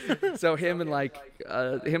this. So him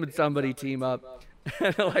and somebody team up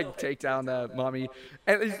and like take down the mummy,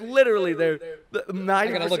 and it's literally there. I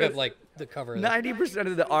gotta look at like the cover. 90%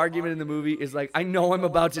 of the argument in the movie is like, I know I'm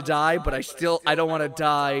about to die, but I don't want to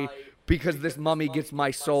die because this mummy gets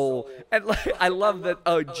my soul. And like, I love that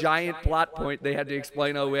a giant plot point they had to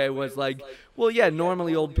explain away was like, well, yeah,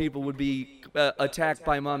 normally old people would be attacked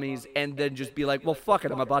by mummies and then just be like, well, fuck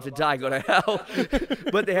it, I'm about to die, go to hell.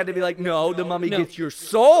 But they had to be like, no, the mummy gets your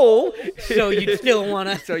soul. So you still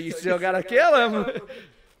wanna? So you still gotta kill him.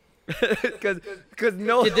 Because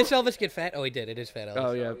no. Did this Elvis get fat? Oh, he did. It is fat Elvis.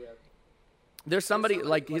 Oh yeah. There's somebody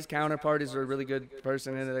like his counterpart is a really good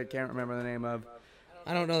person in it. I can't remember the name of.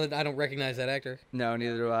 I don't know that I don't recognize that actor. No,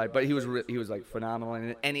 neither do I. But he was like phenomenal in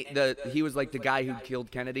it. And he was like the guy who killed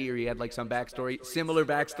Kennedy, or he had like some backstory, similar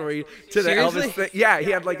backstory to the Seriously? Elvis thing. Yeah, he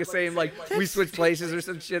had like the same like we switched places or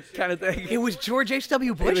some shit kind of thing. It was George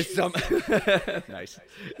H.W. Bush. It was some nice.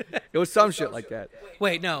 It was some shit like that.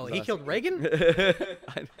 Wait, no, he killed Reagan.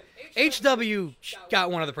 H.W. got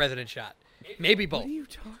one of the presidents shot. Maybe both. What are you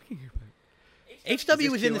talking about? H.W.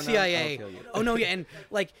 Is was this in the QAnon? CIA. I'll kill you. Oh no, yeah, and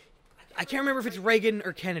like I can't remember if it's Reagan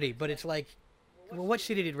or Kennedy, but it's like, well, what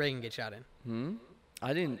city did Reagan get shot in?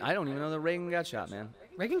 I don't even know that Reagan got shot, man.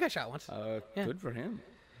 Reagan got shot once. Yeah. Good for him.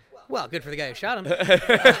 Well, good for the guy who shot him.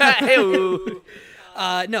 Hey-oo.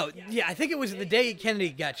 No, yeah, I think it was the day Kennedy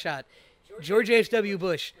got shot. George H.W.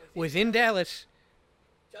 Bush was in Dallas.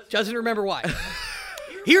 Doesn't remember why.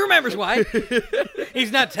 He remembers why.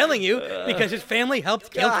 He's not telling you because his family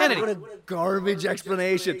helped kill God, Kennedy. what a garbage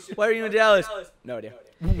explanation. Why are you in Dallas? No idea.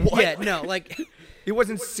 What? Yeah, no, like It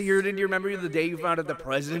wasn't seared into your memory the day you found out the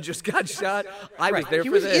president just got shot. I was right. there He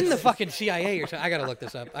for was this. in the fucking CIA or something. I gotta look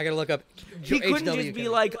this up. I gotta look up. He couldn't HW just be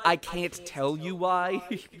like, I can't tell you why.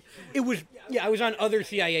 It was. Yeah, I was on other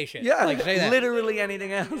CIA shit. Yeah, like, say that. literally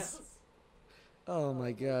anything else. Oh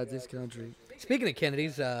my God, this country. Speaking of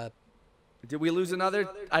Kennedys, Did we lose another?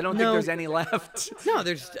 I don't No. think there's any left. no,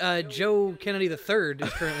 there's Joe Kennedy III is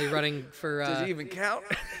currently running for. Does he even count?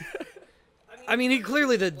 I mean,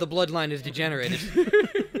 clearly the bloodline is degenerated.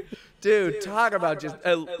 Dude, talk about just,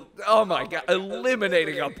 oh my God,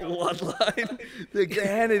 eliminating a bloodline. The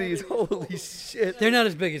Kennedys, holy shit. They're not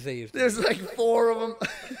as big as they used to. There's like 4 of them.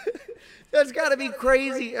 That's got to be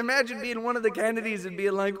crazy. Imagine being one of the Kennedys and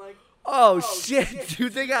being like, oh shit,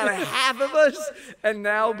 dude, they got a half of us. And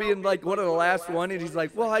now being like one of the last one, and he's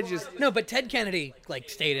like, well, I just. No, but Ted Kennedy like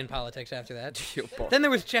stayed in politics after that. You bull- Then there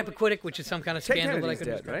was Chappaquiddick, which is some kind of Ted scandal that I Kennedy's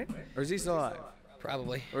couldn't dead, describe. right? Or is he still alive?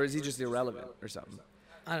 Probably. Or is he just irrelevant or something?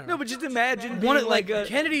 I don't know. No, but just imagine One being of, like a,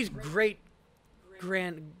 Kennedy's great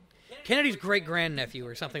grandnephew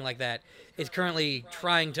or something like that is currently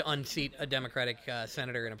trying to unseat a Democratic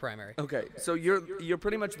senator in a primary. Okay, so you're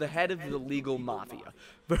pretty much the head of the legal mafia,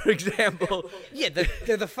 for example. Yeah,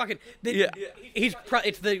 they're the fucking. Yeah.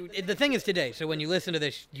 It's the thing is today. So when you listen to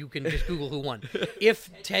this, you can just Google who won.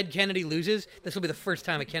 If Ted Kennedy loses, this will be the first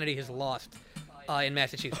time a Kennedy has lost in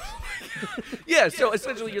Massachusetts. Yeah, so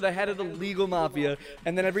essentially you're the head of the legal mafia,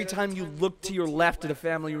 and then every time you look to your left at a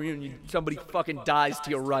family reunion, somebody fucking dies to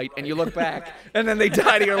your right, and you look back, and then they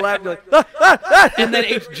die to your left. You're like, And then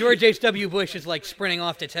George H.W. Bush is like sprinting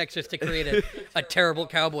off to Texas to create a terrible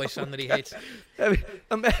cowboy son that he hates. I mean,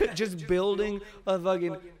 imagine just building a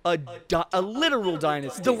fucking a literal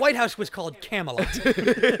dynasty. The White House was called Camelot.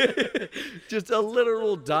 Just a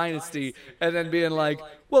literal dynasty, and then being like,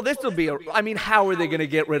 well, this will be I mean, how are they going to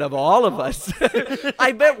get rid of all of us?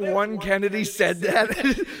 I bet one Kennedy said that.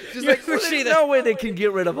 Just like, well, there's no way they can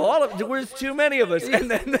get rid of all of us. There's too many of us. And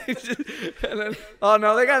then oh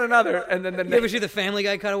no, they got another. And then You ever see the Family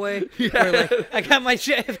Guy cutaway? Where like, I got my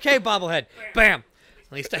JFK bobblehead. Bam.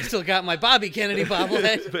 At least I still got my Bobby Kennedy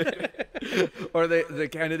bobblehead. or the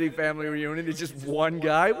Kennedy family reunion is just one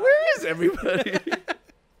guy. Where is everybody?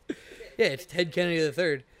 Yeah, it's Ted Kennedy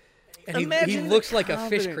III. And he Imagine looks the like a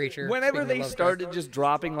fish confidence. creature. Whenever speaking of they Lovecraft. started just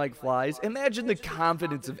dropping like flies, imagine the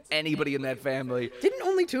confidence of anybody in that family. Didn't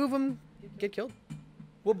only 2 of them get killed?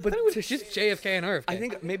 Well, but It was just JFK and RFK. I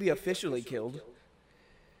think maybe officially killed.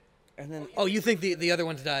 And then Oh, you think the other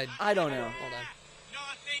ones died? I don't know. Hold on.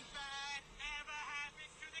 Nothing bad ever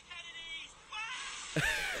happens to the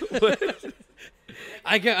Kennedys.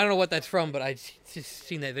 I don't know what that's from, but I just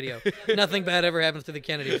seen that video. Nothing bad ever happens to the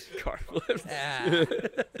Kennedys. Car flips. Ah.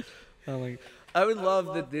 Oh my! I would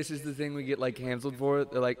love that this is the thing we get like canceled for.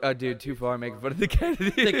 They're like, "Oh, dude, too far, making fun of the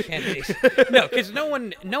Kennedys." The Kennedys. No, because no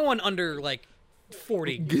one under like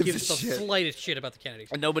 40 gives the shit. slightest shit about the Kennedys.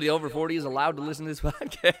 And nobody over 40 is allowed to listen to this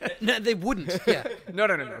podcast. No, they wouldn't. Yeah. No.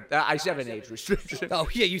 I have an age restriction. Oh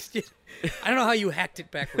yeah, I don't know how you hacked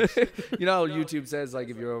it backwards. You know how YouTube says, like,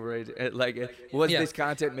 if you're over age, was Yeah. this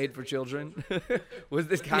content made for children? Was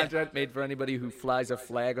this content made for anybody who flies a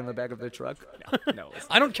flag on the back of their truck? No.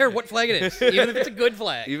 I don't care what flag it is, even if it's a good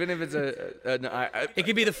flag. Even if it's It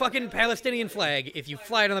could be the fucking Palestinian flag. If you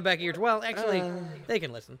fly it on the back of your... Well, actually, they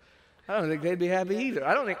can listen. I don't think they'd be happy either.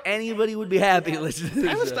 I don't think anybody would be happy listening to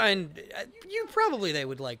this. Palestine, they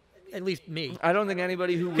would like, at least me. I don't think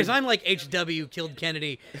anybody who would... Because I'm like HW killed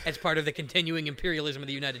Kennedy as part of the continuing imperialism of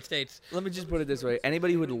the United States. Let me just put it this way.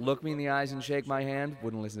 Anybody who would look me in the eyes and shake my hand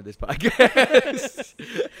wouldn't listen to this podcast.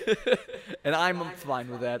 And I'm fine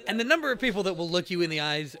with that. And the number of people that will look you in the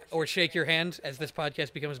eyes or shake your hand as this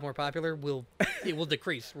podcast becomes more popular will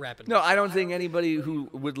decrease rapidly. No, I don't think anybody who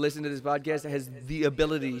would listen to this podcast has the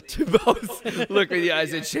ability to both look me in the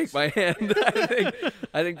eyes and shake my hand.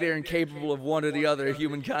 I think they're incapable of one or the other,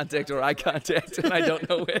 human contact or eye contact, and I don't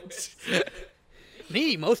know which.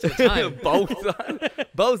 Me, most of the time.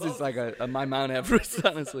 Both is like my Mount Everest,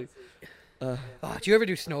 honestly. Oh, did you ever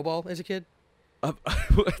do snowball as a kid?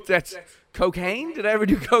 That's cocaine? Did I ever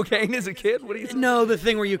do cocaine as a kid? What do you think? No, the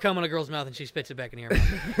thing where you come on a girl's mouth and she spits it back in your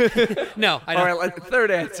mouth. No, I don't. All right, third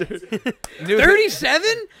answer.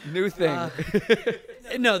 37? New thing.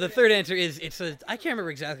 No, the third answer is I can't remember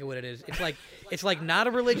exactly what it is. It's like not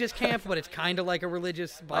a religious camp, but it's kind of like a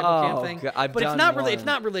religious Bible camp thing. God, I've but done it's not one. it's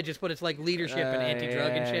not religious, but it's like leadership and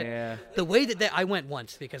anti-drug and shit. Yeah. The way that I went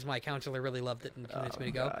once because my counselor really loved it and convinced me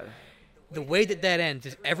to go. God. The way that ends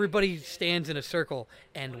is everybody stands in a circle,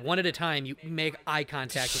 and one at a time you make eye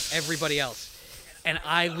contact with everybody else. And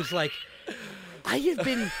I was like, I have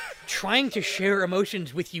been trying to share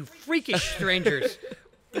emotions with you freakish strangers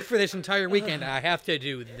for this entire weekend. I have to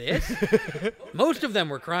do this? Most of them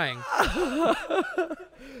were crying.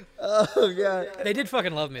 Oh, God. They did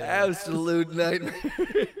fucking love me, though. Absolute nightmare.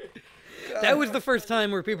 That was the first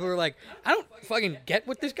time where people were like, I don't fucking get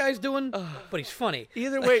what this guy's doing, but he's funny.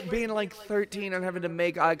 Either way, being like 13 and having to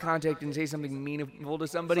make eye contact and say something meaningful to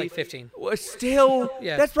somebody. It's like 15. Was still,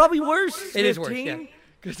 Yeah. that's probably worse. It is worse, yeah.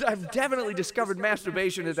 Because I've definitely discovered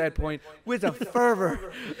masturbation at that point with a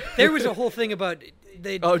fervor. There was a whole thing about...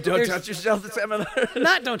 Don't touch yourself, the seminar.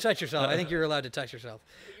 Not don't touch yourself. I think you're allowed to touch yourself.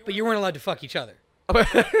 But you weren't allowed to fuck each other.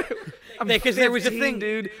 Because there was a 15, thing,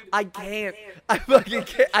 dude. I can't. I fucking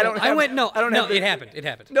can't. I don't. Have, I don't have it happened. It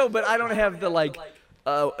happened. No, but I don't have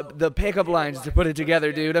the pickup lines to put it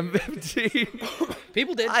together, dude. I'm 15.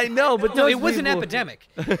 People did. I know, but no, those it was an people- epidemic.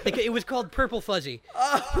 It was called purple fuzzy.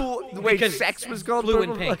 Oh, the way Because sex was called blue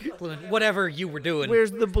and purple- pink, blue and, whatever you were doing.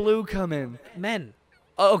 Where's the blue come in? Men.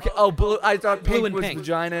 Oh, okay. Oh, blue. I thought Blue pink and was pink.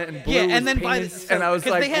 vagina and blue Yeah, was and then penis, and I was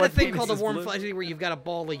like, they had what a thing penis called a is warm blue? fuzzy where you've got a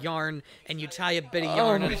ball of yarn and you tie a bit of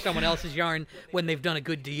yarn onto someone else's yarn when they've done a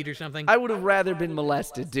good deed or something. I would have rather been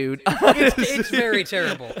molested, dude. It's very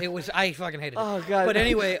terrible. I fucking hated it. Oh god. But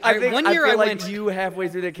anyway, one year I like went. You halfway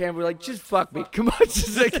through the camp were like, just fuck me. Come on,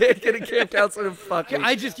 just I can't get a camp counselor to fuck me.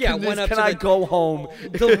 I just Can went up to I the- go home?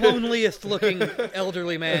 The loneliest looking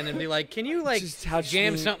elderly man and be like, can you like Just touch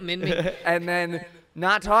jam me. something in me? And then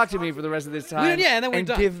not talk to me for the rest of this time. Yeah, and then we're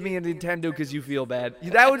done. give me a Nintendo because you feel bad.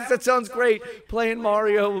 That sounds great. Playing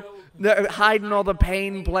Mario, hiding all the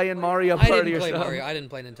pain, playing Mario I Party didn't or play something. Mario. I didn't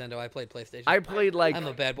play Nintendo. I played PlayStation. I played like I'm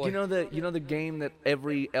a bad boy. You know the game that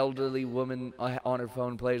every elderly woman on her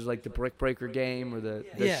phone plays, like the Brick Breaker game or the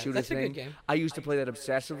Yeah, shooter that's a thing. good game. I used to play that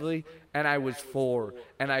obsessively, and I was 4,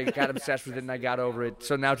 and I got obsessed with it, and I got over it.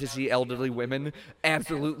 So now to see elderly women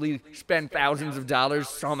absolutely spend thousands of dollars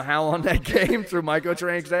somehow on that game through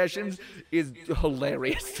microtransactions is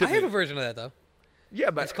hilarious. To I have me. a version of that though. Yeah,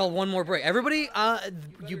 but It's called One More Break. Everybody,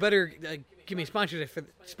 you better give me sponsorship for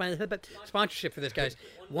this, guys.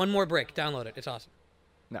 One More Break. Download it. It's awesome.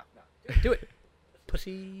 no. Do it.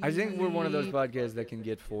 Pussy. I think we're one of those podcasts that can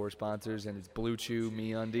get 4 sponsors, and it's Blue Chew,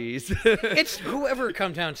 MeUndies. It's whoever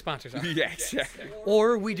Come Town sponsors are. Yeah, exactly.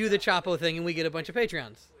 Or we do the Chapo thing and we get a bunch of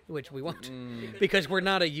Patreons, which we won't, because we're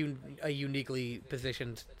not a uniquely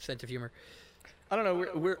positioned sense of humor. I don't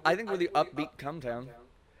know. I think we're the upbeat Come Town.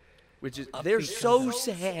 which is they're so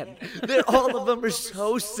sad. All of them are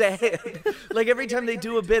so sad. Like every time they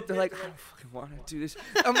do a bit, they're like, I don't fucking want to do this.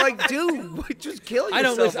 I'm like, dude, just kill yourself. I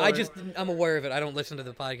don't listen. already. I'm aware of it. I don't listen to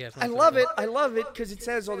the podcast. I love it. I love it because it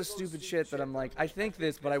says all the stupid shit that I'm like, I think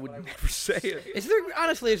this, but I would never say it.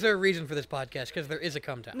 Is there a reason for this podcast? Because there is a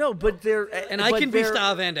come time. No, but there. And I can be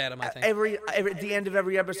Stav and Adam, I think. At the end of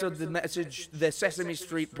every episode, the Sesame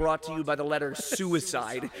Street brought to you by the letter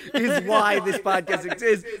suicide is why this podcast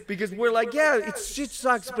exists, because we're like, yeah, shit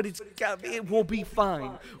sucks, but it will be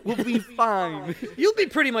fine. We'll be fine. You'll be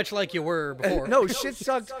pretty much like you were before. No, shit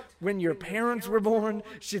sucked when your parents were born.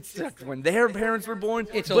 Shit sucked when their parents were born.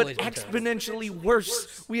 It's but always been exponentially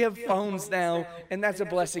worse. We have phones now, and that's a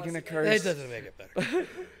blessing and a curse. It doesn't make it better.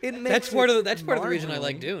 It makes That's part of the reason I marginal.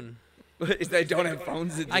 like Dune. Is they don't have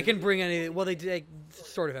phones. I can bring any. Well, they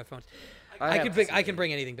sort of have phones. I can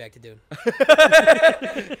bring anything back to Dune.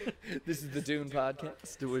 This is the Dune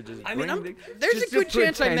podcast. We're just I mean, bringing there's just a good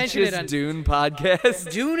chance I mention it pretentious on Dune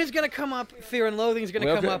podcast. Dune is gonna come up. Fear and Loathing is gonna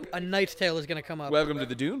come Welcome. up. A Knight's Tale is gonna come up. Welcome to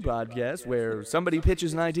the Dune podcast, where somebody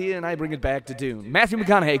pitches an idea and I bring it back to Dune. Matthew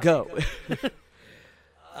McConaughey, go.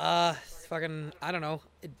 Fucking, I don't know.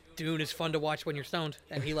 Dune is fun to watch when you're stoned,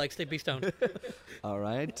 and he likes to be stoned. All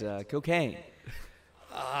right, cocaine.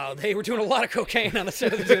 They were doing a lot of cocaine on the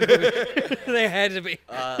set of the Dune movie. They had to be.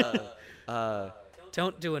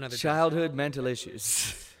 Don't do another. Childhood mental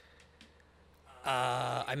issues.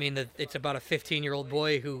 I mean, it's about a 15-year-old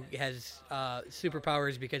boy who has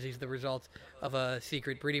superpowers because he's the result of a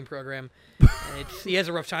secret breeding program. And he has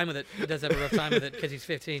a rough time with it. He does have a rough time with it because he's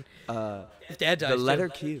 15. His dad dies. The letter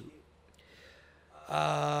too. Q.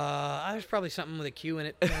 There's probably something with a Q in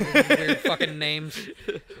it. Weird fucking names.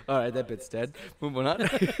 All right, that bit's dead. Moving on.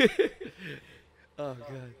 Oh,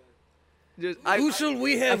 God. Who shall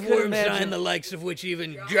we have I could worms imagine- shine the likes of which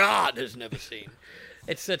even God has never seen?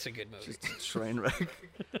 It's such a good movie. Train wreck.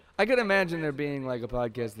 I could imagine there being like a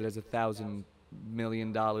podcast that has $1,000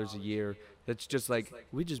 million a year. That's just like,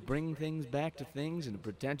 we just bring things back to things in a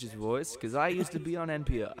pretentious voice, because I used to be on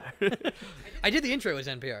NPR. I did the intro as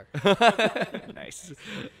NPR. Nice.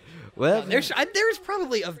 Well, There's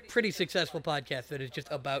probably a pretty successful podcast that is just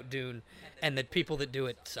about Dune, and that people that do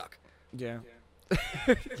it suck. yeah.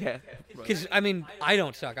 Yeah. Because, I mean, I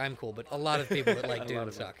don't suck. I'm cool. But a lot of people that like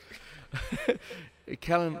Dune suck.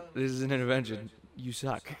 Kellen, this is an intervention. You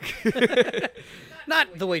suck.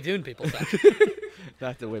 Not the way Dune people suck.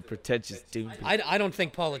 Not the way pretentious Dune people. I don't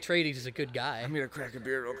think Paul Atreides is a good guy. I'm going to crack a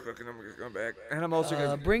beer real quick and I'm going to come back. And I'm also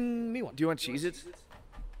going to... Bring me one. Do you want Cheez-Its?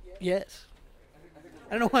 Yes.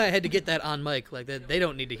 I don't know why I had to get that on mic. Like that, they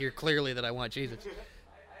don't need to hear clearly that I want Cheez-Its.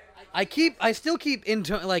 I still keep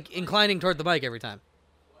inclining toward the mic every time.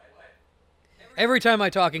 Every time I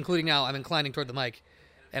talk, including now, I'm inclining toward the mic,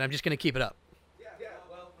 and I'm just going to keep it up.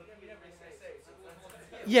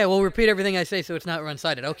 Yeah, well, repeat everything I say so it's not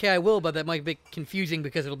one-sided. Okay, I will, but that might be confusing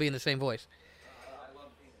because it'll be in the same voice.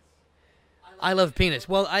 I love penis.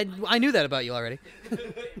 Well, I knew that about you already.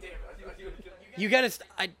 You gotta.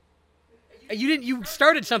 You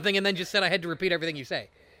started something and then just said I had to repeat everything you say.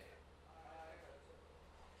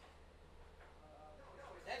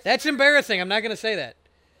 That's embarrassing. I'm not gonna say that.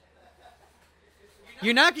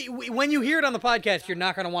 You're not. When you hear it on the podcast, you're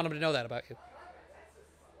not gonna want them to know that about you.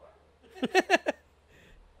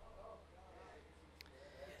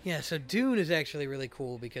 Yeah, so Dune is actually really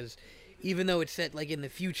cool because even though it's set like in the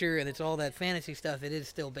future and it's all that fantasy stuff, it is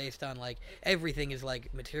still based on like everything is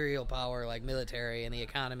like material power, like military and the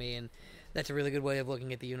economy, and that's a really good way of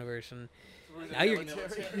looking at the universe. And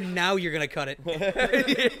now you're gonna cut it.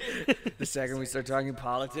 The second we start talking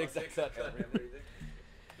politics, I cut everything.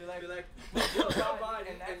 Be like,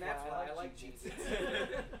 and that's why I like Jesus.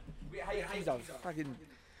 He's a fucking...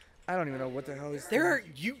 I don't even know what the hell is... There are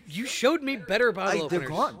you showed me better bottle They're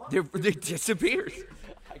openers. gone. They disappeared.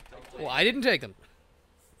 Well, I didn't take them.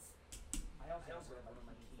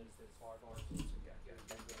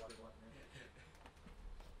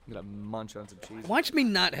 I'm gonna munch on some cheese. Watch me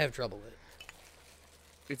not have trouble with it.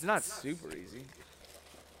 It's not super easy.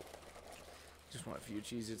 Just want a few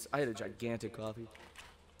cheeses. I had a gigantic coffee.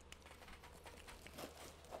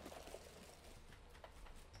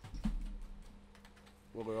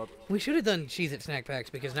 We'll up. We should have done Cheez-It snack packs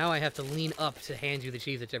because now I have to lean up to hand you the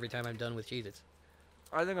Cheez-Its every time I'm done with Cheez-Its.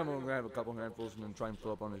 I think I'm gonna have a couple handfuls and then try and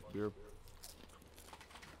fill up on this beer.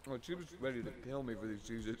 Oh, she was ready to kill me for these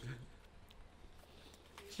cheeses.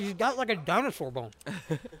 She's got like a dinosaur bone.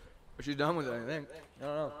 She's done with it, I think. I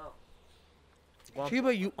don't know. Well,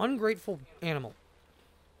 Chiba, you ungrateful animal.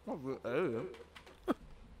 I don't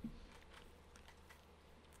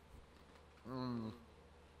know.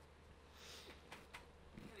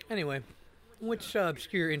 Anyway, which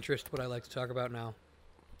obscure interest would I like to talk about now?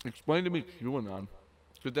 Explain to me QAnon,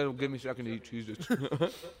 because that'll give me a second to eat cheeses.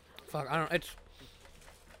 Fuck, I don't.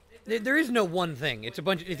 There is no one thing. It's a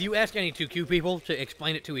bunch. If you ask any two Q people to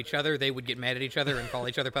explain it to each other, they would get mad at each other and call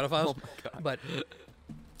each other pedophiles. Oh my God. But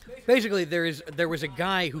basically, there was a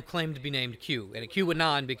guy who claimed to be named Q, and a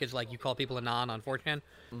QAnon because like you call people anon on 4chan.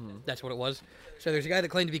 That's what it was. So there's a guy that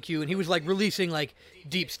claimed to be Q, and he was like releasing like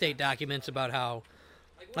deep state documents about how,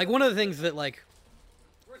 like one of the things that like.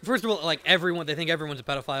 First of all, like they think everyone's a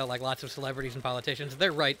pedophile, like lots of celebrities and politicians.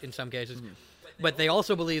 They're right in some cases. But they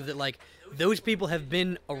also believe that, like, those people have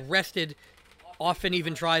been arrested, often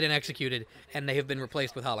even tried and executed, and they have been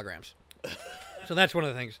replaced with holograms. So that's one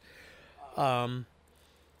of the things.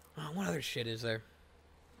 What other shit is there?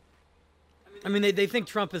 I mean, they think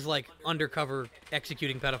Trump is, like, undercover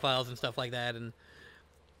executing pedophiles and stuff like that, and...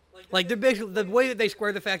 Like, they're basically, the way that they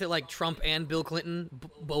square the fact that, like, Trump and Bill Clinton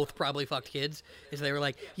both probably fucked kids is they were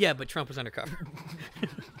like, yeah, but Trump was undercover.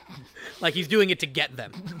 Like, he's doing it to get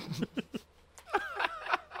them.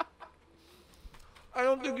 I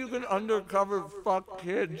don't think you can undercover fuck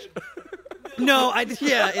kids. No,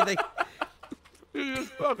 they, You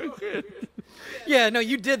just fuck a kid. yeah, no,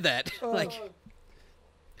 you did that. Like,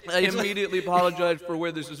 I immediately apologize for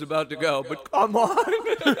where this is about to go, but come on.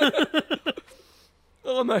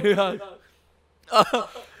 Oh my God.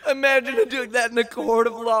 Imagine doing that in a court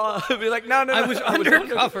of law. I'd be like, no. I was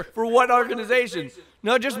undercover. For what organization?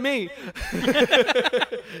 No, just me.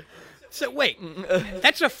 So wait,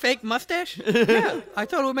 that's a fake mustache? Yeah, I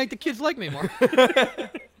thought it would make the kids like me more.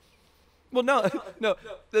 Well, no.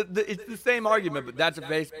 It's the same argument, but that's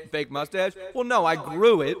a fake mustache. Well, no, I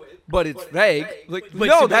grew it, but it's fake. Like, Wait,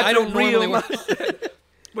 no, so that's I don't a real normally wear- mustache.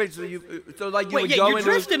 Wait, so you would Wait, yeah, go you're into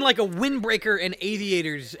dressed in like a windbreaker and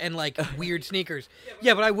aviators and like weird sneakers.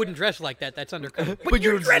 Yeah, but I wouldn't dress like that. That's undercover. But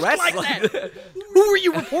you're dressed like that. Who are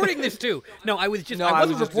you reporting this to? No, I was just. No, I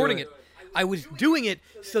wasn't just reporting doing it. I was doing it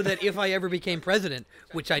so that if I ever became president,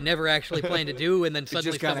 which I never actually planned to do, and then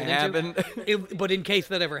suddenly just kinda stumbled into, but in case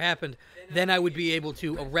that ever happened, then I would be able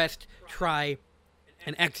to arrest, try,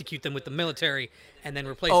 and execute them with the military, and then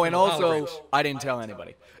replace. Oh, them and with also, holograms. I didn't tell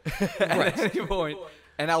anybody at any point,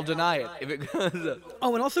 and I'll deny it if it goes up.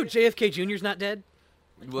 Oh, and also JFK Jr.'s not dead.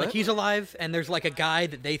 What? Like, he's alive, and there's, like, a guy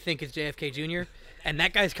that they think is JFK Jr., and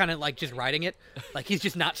that guy's kind of, like, just riding it. Like, he's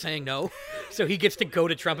just not saying no. So he gets to go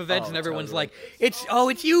to Trump events, and everyone's totally. like,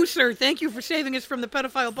 it's you, sir. Thank you for saving us from the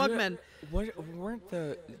pedophile bugmen. Weren't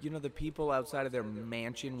the people outside of their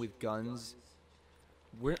mansion with guns?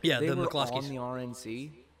 Yeah, they the were McCloskeys. on the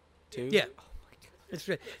RNC too. Yeah. It's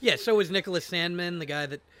right. Yeah, so was Nicholas Sandman, the guy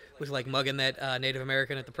that was, like, mugging that Native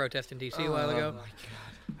American at the protest in D.C. a while ago. Oh, my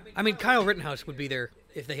God. I mean, Kyle Rittenhouse would be there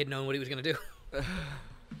if they had known what he was going to do.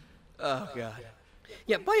 Oh, God.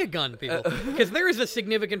 Yeah, buy a gun, people. Because there is a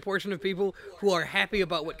significant portion of people who are happy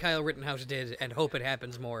about what Kyle Rittenhouse did and hope it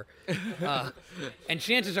happens more. And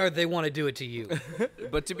chances are they want to do it to you.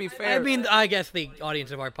 But to be fair, I mean, I guess the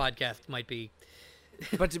audience of our podcast might be...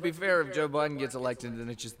 But to be fair, if Joe Biden gets elected, then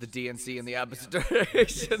it's just the DNC in the opposite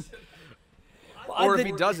direction. Or if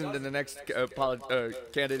he doesn't, then the next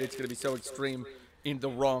candidate's going to be so extreme in the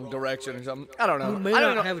wrong direction or something. I don't know. You may I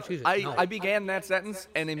don't not know. have a choose it. I, No. I began that sentence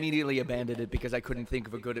and immediately abandoned it because I couldn't think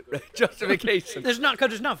of a good justification. It's not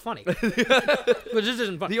because it's not funny. But this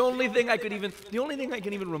isn't funny. The only thing I can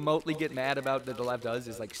even remotely get mad about that the left does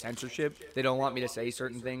is like censorship. They don't want me to say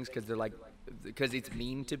certain things because it's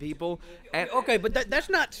mean to people. And Okay, but that's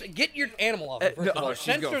not... Get your animal off it, first of all. she's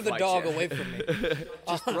Censor gonna the fight dog you. away from me.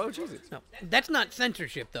 just throw cheeses. No, that's not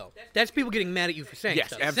censorship, though. That's people getting mad at you for saying Yes,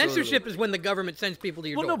 stuff. absolutely. Censorship is when the government sends people to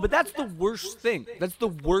your Well, door. no, but that's the worst thing. That's the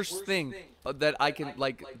worst thing that I can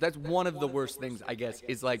like. That's one of the worst things, I guess,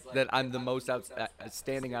 is like that I'm the most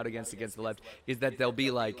standing out against the left is that they'll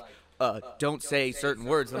be like, don't say certain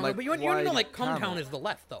words. I'm like, but you want to know, like, Cumtown is the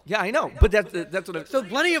left, though. Yeah, I know, but that's what I'm. So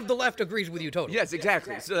plenty of the left agrees with you totally. Yes,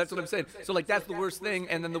 exactly. So that's what I'm saying. So like that's the worst thing,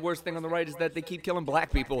 and then the worst thing on the right is that they keep killing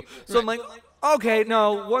black people. So I'm like, okay,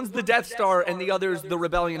 no, one's the Death Star, and the other's the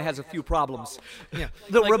rebellion has a few problems. Yeah.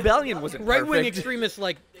 The Like, rebellion wasn't Right-wing perfect. extremists,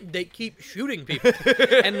 like, they keep shooting people.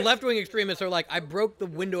 And left-wing extremists are like, I broke the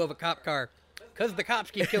window of a cop car because the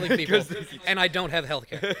cops keep killing people, and I don't have health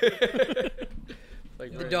care.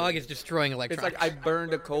 Like, The dog is destroying It's electronics. like I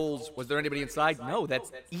burned a coals. Was there anybody inside? No,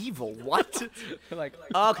 that's evil. What? Like,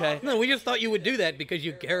 okay. No, we just thought you would do that because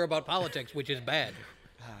you care about politics, which is bad.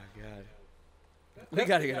 Oh God. We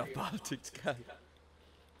gotta get off politics, God.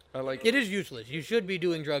 I like. It is useless. You should be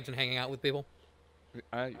doing drugs and hanging out with people.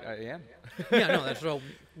 I am. Yeah, no, that's so...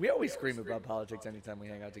 We always scream about politics anytime we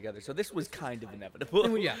hang out together, so this was kind of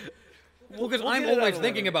inevitable. Yeah. Well, because We'll I'm get it always on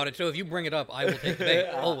thinking later. about it, so if you bring it up, I will take the bait.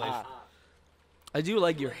 Always. I do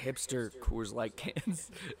like your hipster Coors Light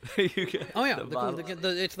cans. You get Oh, yeah. the The, bottle.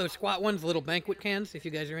 it's those squat ones, the little banquet cans, if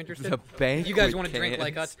you guys are interested. The If you guys banquet want to drink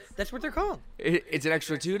like cans. us, that's what they're called. It's an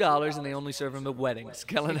extra $2, and they only serve them at weddings.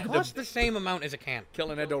 Kellen It had, costs the same amount as a can.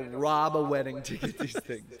 Kellen had to rob a wedding to get these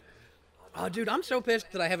things. Oh, dude, I'm so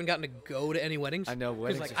pissed that I haven't gotten to go to any weddings. I know, 'Cause,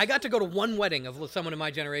 weddings like, are- I got to go to one wedding of someone in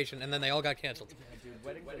my generation, and then they all got canceled.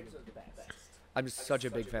 I'm just such a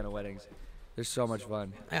big fan of weddings. They're so much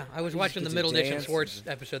fun. Yeah, I was You watching the just get to Middle Dish and dance Schwartz and-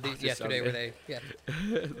 episode just yesterday so where good. they,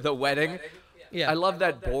 yeah. The wedding. Yeah. I love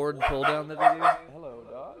that board pull down that they do. Hello,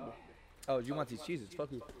 dog. Oh, do you want these cheeses?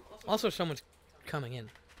 Fuck you. Also, someone's coming in.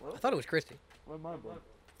 I thought it was Christy. Where's my board?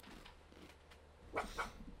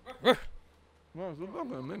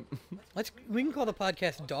 We can call the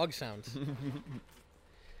podcast Dog Sounds.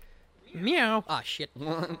 Meow. Ah, shit.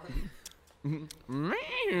 No,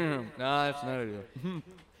 that's not it.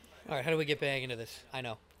 All right, how do we get back into this? I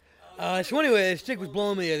know. So anyway, this chick was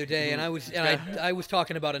blowing me the other day, and I was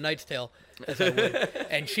talking about A Knight's Tale, as I would,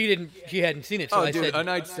 and she hadn't seen it, so Oh, I dude, said, A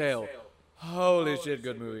Knight's Tale. Holy shit,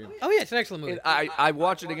 good movie. "Oh yeah, it's an excellent movie. I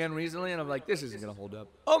watched it again recently, and I'm like, this isn't gonna hold up.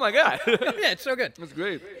 Oh my god, Yeah, it's so good. that's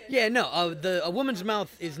great. Yeah, no, a woman's mouth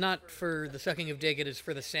is not for the sucking of dick; it is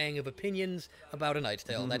for the saying of opinions about A Knight's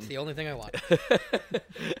Tale. That's the only thing I want.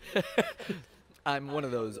 I'm one of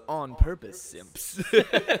those on purpose simps.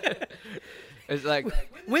 It's like,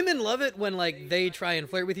 Women love it when like they try and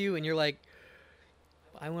flirt with you, and you're like,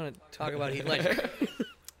 "I want to talk about Heath Ledger."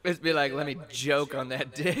 it's be like, let me joke on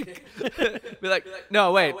that dick. Be like,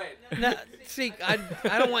 no, wait. Now, see, I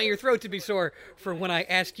don't want your throat to be sore for when I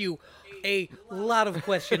ask you a lot of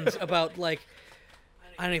questions about, like,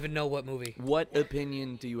 I don't even know what movie. What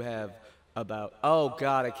opinion do you have about? Oh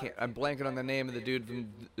God, I'm blanking on the name of the dude from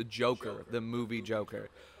the Joker, the movie Joker.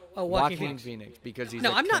 Oh, Joaquin Phoenix. because he's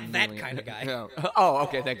No, a I'm not that chameleon. kind of guy. No. Oh,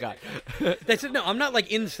 okay, thank God. That's it. No, I'm not like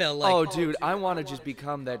incel. Like, Oh, dude, I want to just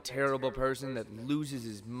become that terrible person that loses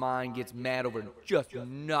his mind, gets mad over just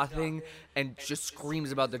nothing, and just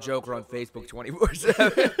screams about the Joker on Facebook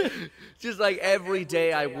 24/7. Just like every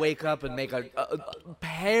day I wake up and make a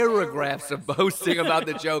paragraphs of boasting about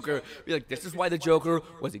the Joker. Be like, this is why the Joker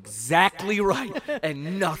was exactly right,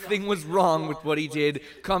 and nothing was wrong with what he did.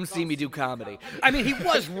 Come see me do comedy. I mean, he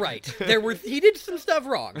was right. He did some stuff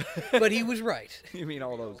wrong, but he was right. You mean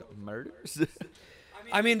all those murders?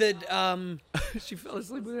 I mean, the She fell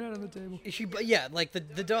asleep with her head on the table. yeah, like the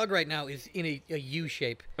dog right now is in a U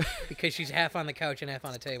shape because she's half on the couch and half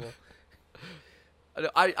on the table.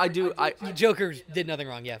 I Joker did nothing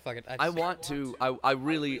wrong. Yeah, fuck it. I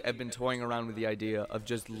really have been toying around with the idea of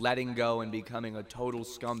just letting go and becoming a total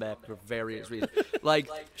scumbag for various reasons. Like,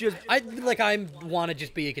 just, I want to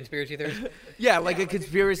just be a conspiracy theorist. yeah, like a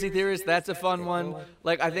conspiracy theorist, that's a fun one.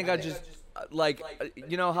 Like, I think I just, like,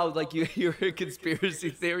 you know how, like, you're a conspiracy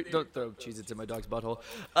theory? Don't throw Cheez-Its in my dog's butthole.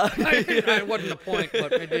 It wasn't the point,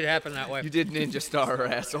 but it did happen that way. You did Ninja Star her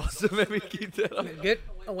asshole, so maybe keep that up. Get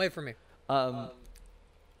away from me.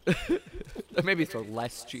 Maybe throw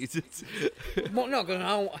less Cheez-Its. Well, no,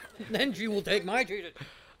 because then she will take my cheese.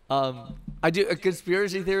 I do. A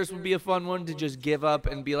conspiracy theorist would be a fun one to just give up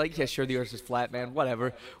and be like, yeah, sure, the Earth is flat, man.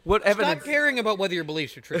 Whatever. What evidence? Stop caring about whether your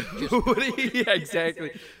beliefs are true. Just, Yeah,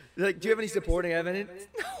 exactly. Like, do you have any supporting evidence?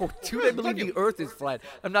 No, dude, I believe the Earth is flat.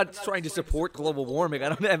 I'm not trying to support global warming. I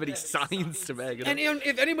don't have any science to back it up. and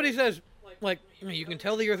if anybody says, like, you can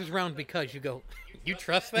tell the Earth is round because, you go, you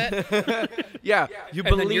trust that? Yeah, you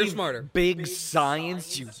And then believe you're smarter. big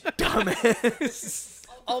science, you dumbass.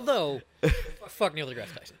 Although, fuck Neil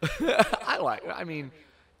deGrasse Tyson. I mean,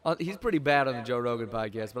 he's pretty bad on the Joe Rogan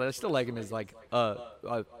podcast, but I still like him as like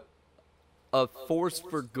a force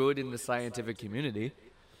for good in the scientific community.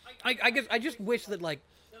 I guess I just wish that, like,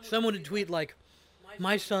 someone would tweet, like,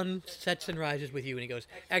 my sun sets and rises with you, and he goes,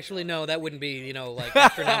 actually, no, that wouldn't be, like,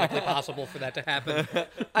 astronomically possible for that to happen.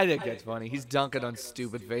 I think that's funny. He's dunking on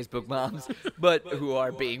stupid Facebook moms, but who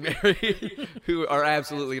are being married, who are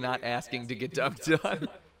absolutely not asking to get dunked on.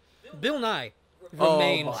 Bill Nye Oh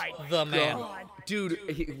remains my the man. God.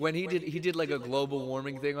 Dude, when he did like a global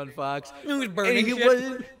warming thing on Fox. He was And burning he shit.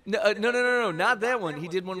 wasn't. No, not that one. He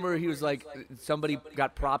did one where he was like, somebody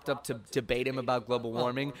got propped up to debate him about global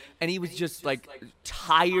warming, and he was just like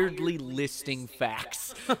tiredly listing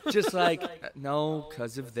facts, just like, no,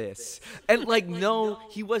 because of this, and like, no,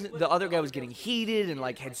 he wasn't. The other guy was getting heated and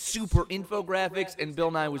like had super infographics, and Bill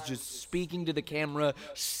Nye was just speaking to the camera,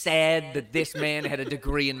 sad that this man had a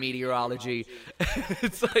degree in meteorology.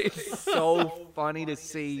 It's like so funny to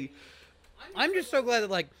see. I'm just so glad that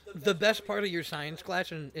like the best part of your science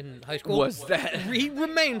class in high school Was that? he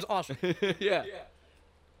remains awesome. Yeah.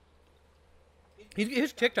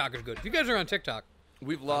 His TikTok is good. If you guys are on TikTok,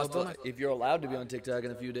 We've lost. If you're allowed to be on TikTok in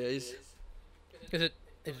a few days. is it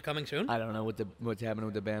coming soon? I don't know what's happening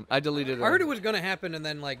with the band. I deleted it. I heard it was gonna happen and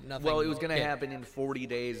then like nothing. Well, it was going to did. happen in 40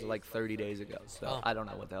 days, like 30 days ago. So Oh. I don't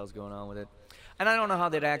know what the hell's going on with it. And I don't know how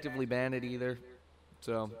they'd actively ban it either.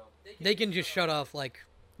 So They can just shut off like.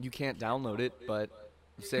 you can't download it, but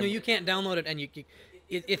No, you can't download it, and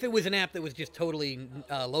if it was an app that was just totally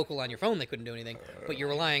local on your phone, they couldn't do anything. But you're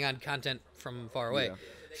relying on content from far away, Yeah.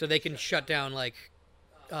 so they can shut down like,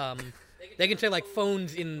 they can say like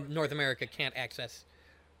phones in North America can't access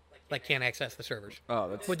the servers. Oh,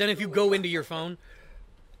 that's But then if you go into your phone,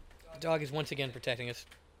 the dog is once again protecting us.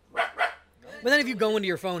 But then if you go into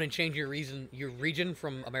your phone and change your region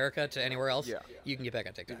from America to anywhere else, Yeah. you can get back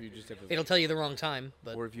on TikTok. if you just have a, It'll tell you the wrong time,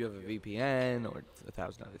 but or if you have a VPN or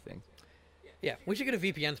 1,000 other things. yeah, we should get a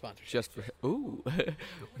VPN sponsorship. Just for ooh,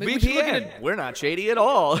 Maybe we should look at VPN. We're not shady at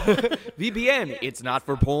all. VPN. It's not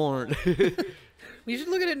for porn. You should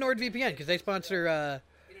look at it NordVPN because they sponsor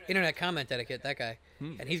Internet Comment Etiquette. That guy,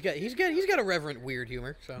 and he's got a reverent weird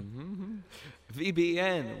humor. So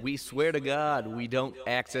VPN. We swear to God, we don't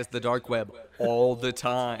access the dark web all the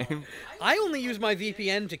time. I only use my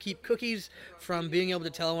VPN to keep cookies from being able to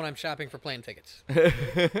tell when I'm shopping for plane tickets.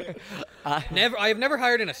 I have never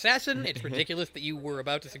hired an assassin. It's ridiculous that you were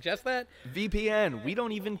about to suggest that. VPN. We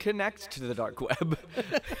don't even connect to the dark web.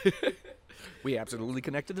 We absolutely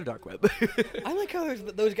connect to the dark web. I like how there's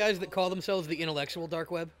those guys that call themselves the intellectual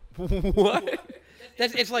dark web. What?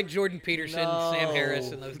 It's like Jordan Peterson, Sam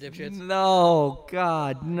Harris, and those dipshits. No,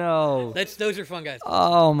 God, no. Those are fun guys.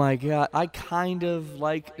 Oh my God, I kind of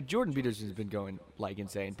like Jordan Peterson's been going like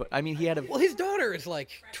insane, but I mean he had a Well, his daughter is like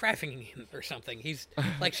trafficking him or something. He's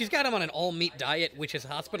like she's got him on an all meat diet, which has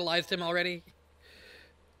hospitalized him already.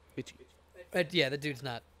 itchy. Yeah, the dude's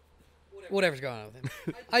not. Whatever's going on with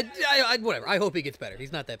him. Whatever. I hope he gets better.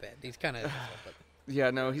 He's not that bad. He's kind of.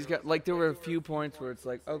 Yeah, no, he's got like there were a few points where it's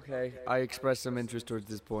like okay, I expressed some interest towards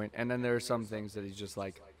this point, and then there are some things that he's just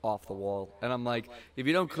like off the wall, and I'm like, if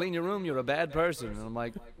you don't clean your room, you're a bad person, and I'm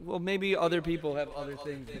like, well, maybe other people have other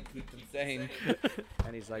things that keep them sane,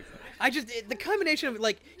 and he's like, The combination of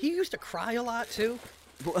like he used to cry a lot too.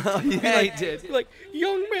 well, yeah, he did. Like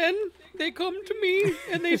young men, they come to me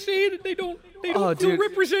and they say that they don't Oh, feel dude.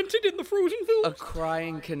 represented in the Frozen A films.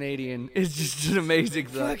 crying Canadian is just an amazing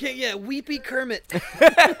thing. Okay, yeah, Weepy Kermit.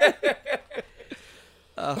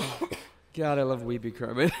 God, I love Weepy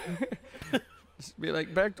Kermit. Just be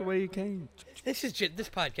like, back the way you came. This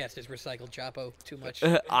podcast is recycled Chapo too much.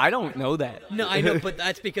 I don't know that. No, I know, but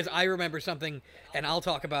that's because I remember something and I'll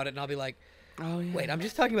talk about it and I'll be like, Oh, yeah. wait, I'm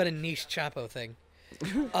just talking about a niche Chapo thing.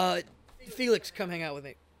 Felix, come hang out with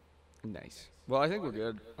me. Nice. Well, I think we're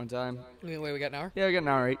good on time. Wait, we got an hour? Yeah, we got an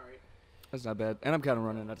hour 8. That's not bad. And I'm kind of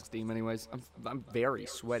running out of steam anyways. I'm very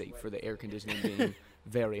sweaty for the air conditioning being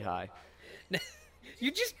very high.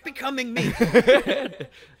 You're just becoming me.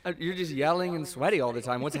 You're just yelling and sweaty all the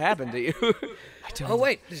time. What's happened to you? Oh,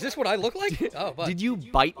 wait, is this what I look like? Oh, but Did you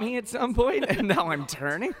bite me at some point and now I'm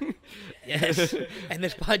turning? yes. And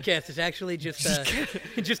this podcast is actually just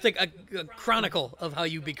like a chronicle of how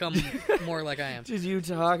you become more like I am. Just you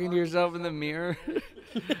talking to yourself in the mirror?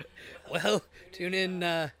 Well, tune in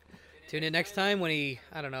next time when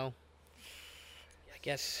I don't know.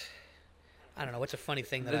 I don't know. What's a funny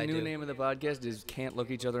thing that The I new do? name of the podcast is Can't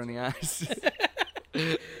Look Each Other in the Eyes.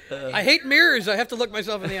 I hate mirrors. I have to look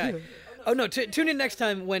myself in the eye. Oh, no. Tune in next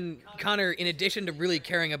time when Connor, in addition to really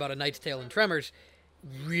caring about A Knight's Tale and Tremors,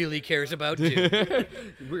 really cares about Dune.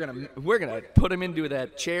 We're gonna put him into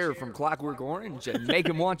that chair from Clockwork Orange and make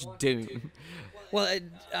him watch Dune. Well,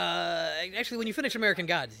 actually, when you finish American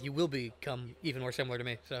Gods, you will become even more similar to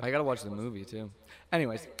me. So I gotta watch the movie too.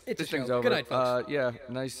 Anyways, It's this a show. thing's over. Good night, folks. Yeah,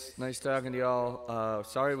 nice talking to y'all.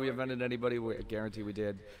 Sorry we offended anybody. I guarantee we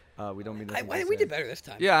did. We don't mean that. we did better this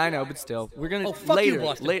time. Yeah, I know, but still, we're gonna. Oh, fuck you, later,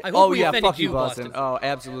 Boston. late- I hope oh we yeah, offended fuck you, you, Boston. Boston. Oh,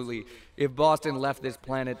 absolutely. If Boston left this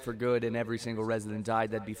planet for good and every single resident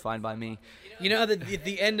died, that'd be fine by me. You know,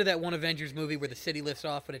 the end of that one Avengers movie where the city lifts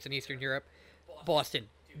off and it's in Eastern Europe? Boston.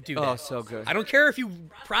 Do that. Oh, so good. I don't care if you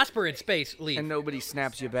prosper in space, leave. And nobody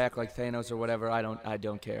snaps you back like Thanos or whatever. I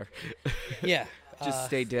don't care. Yeah. Just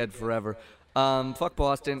stay dead forever. Fuck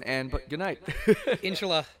Boston and but good night.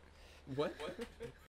 Inshallah. What?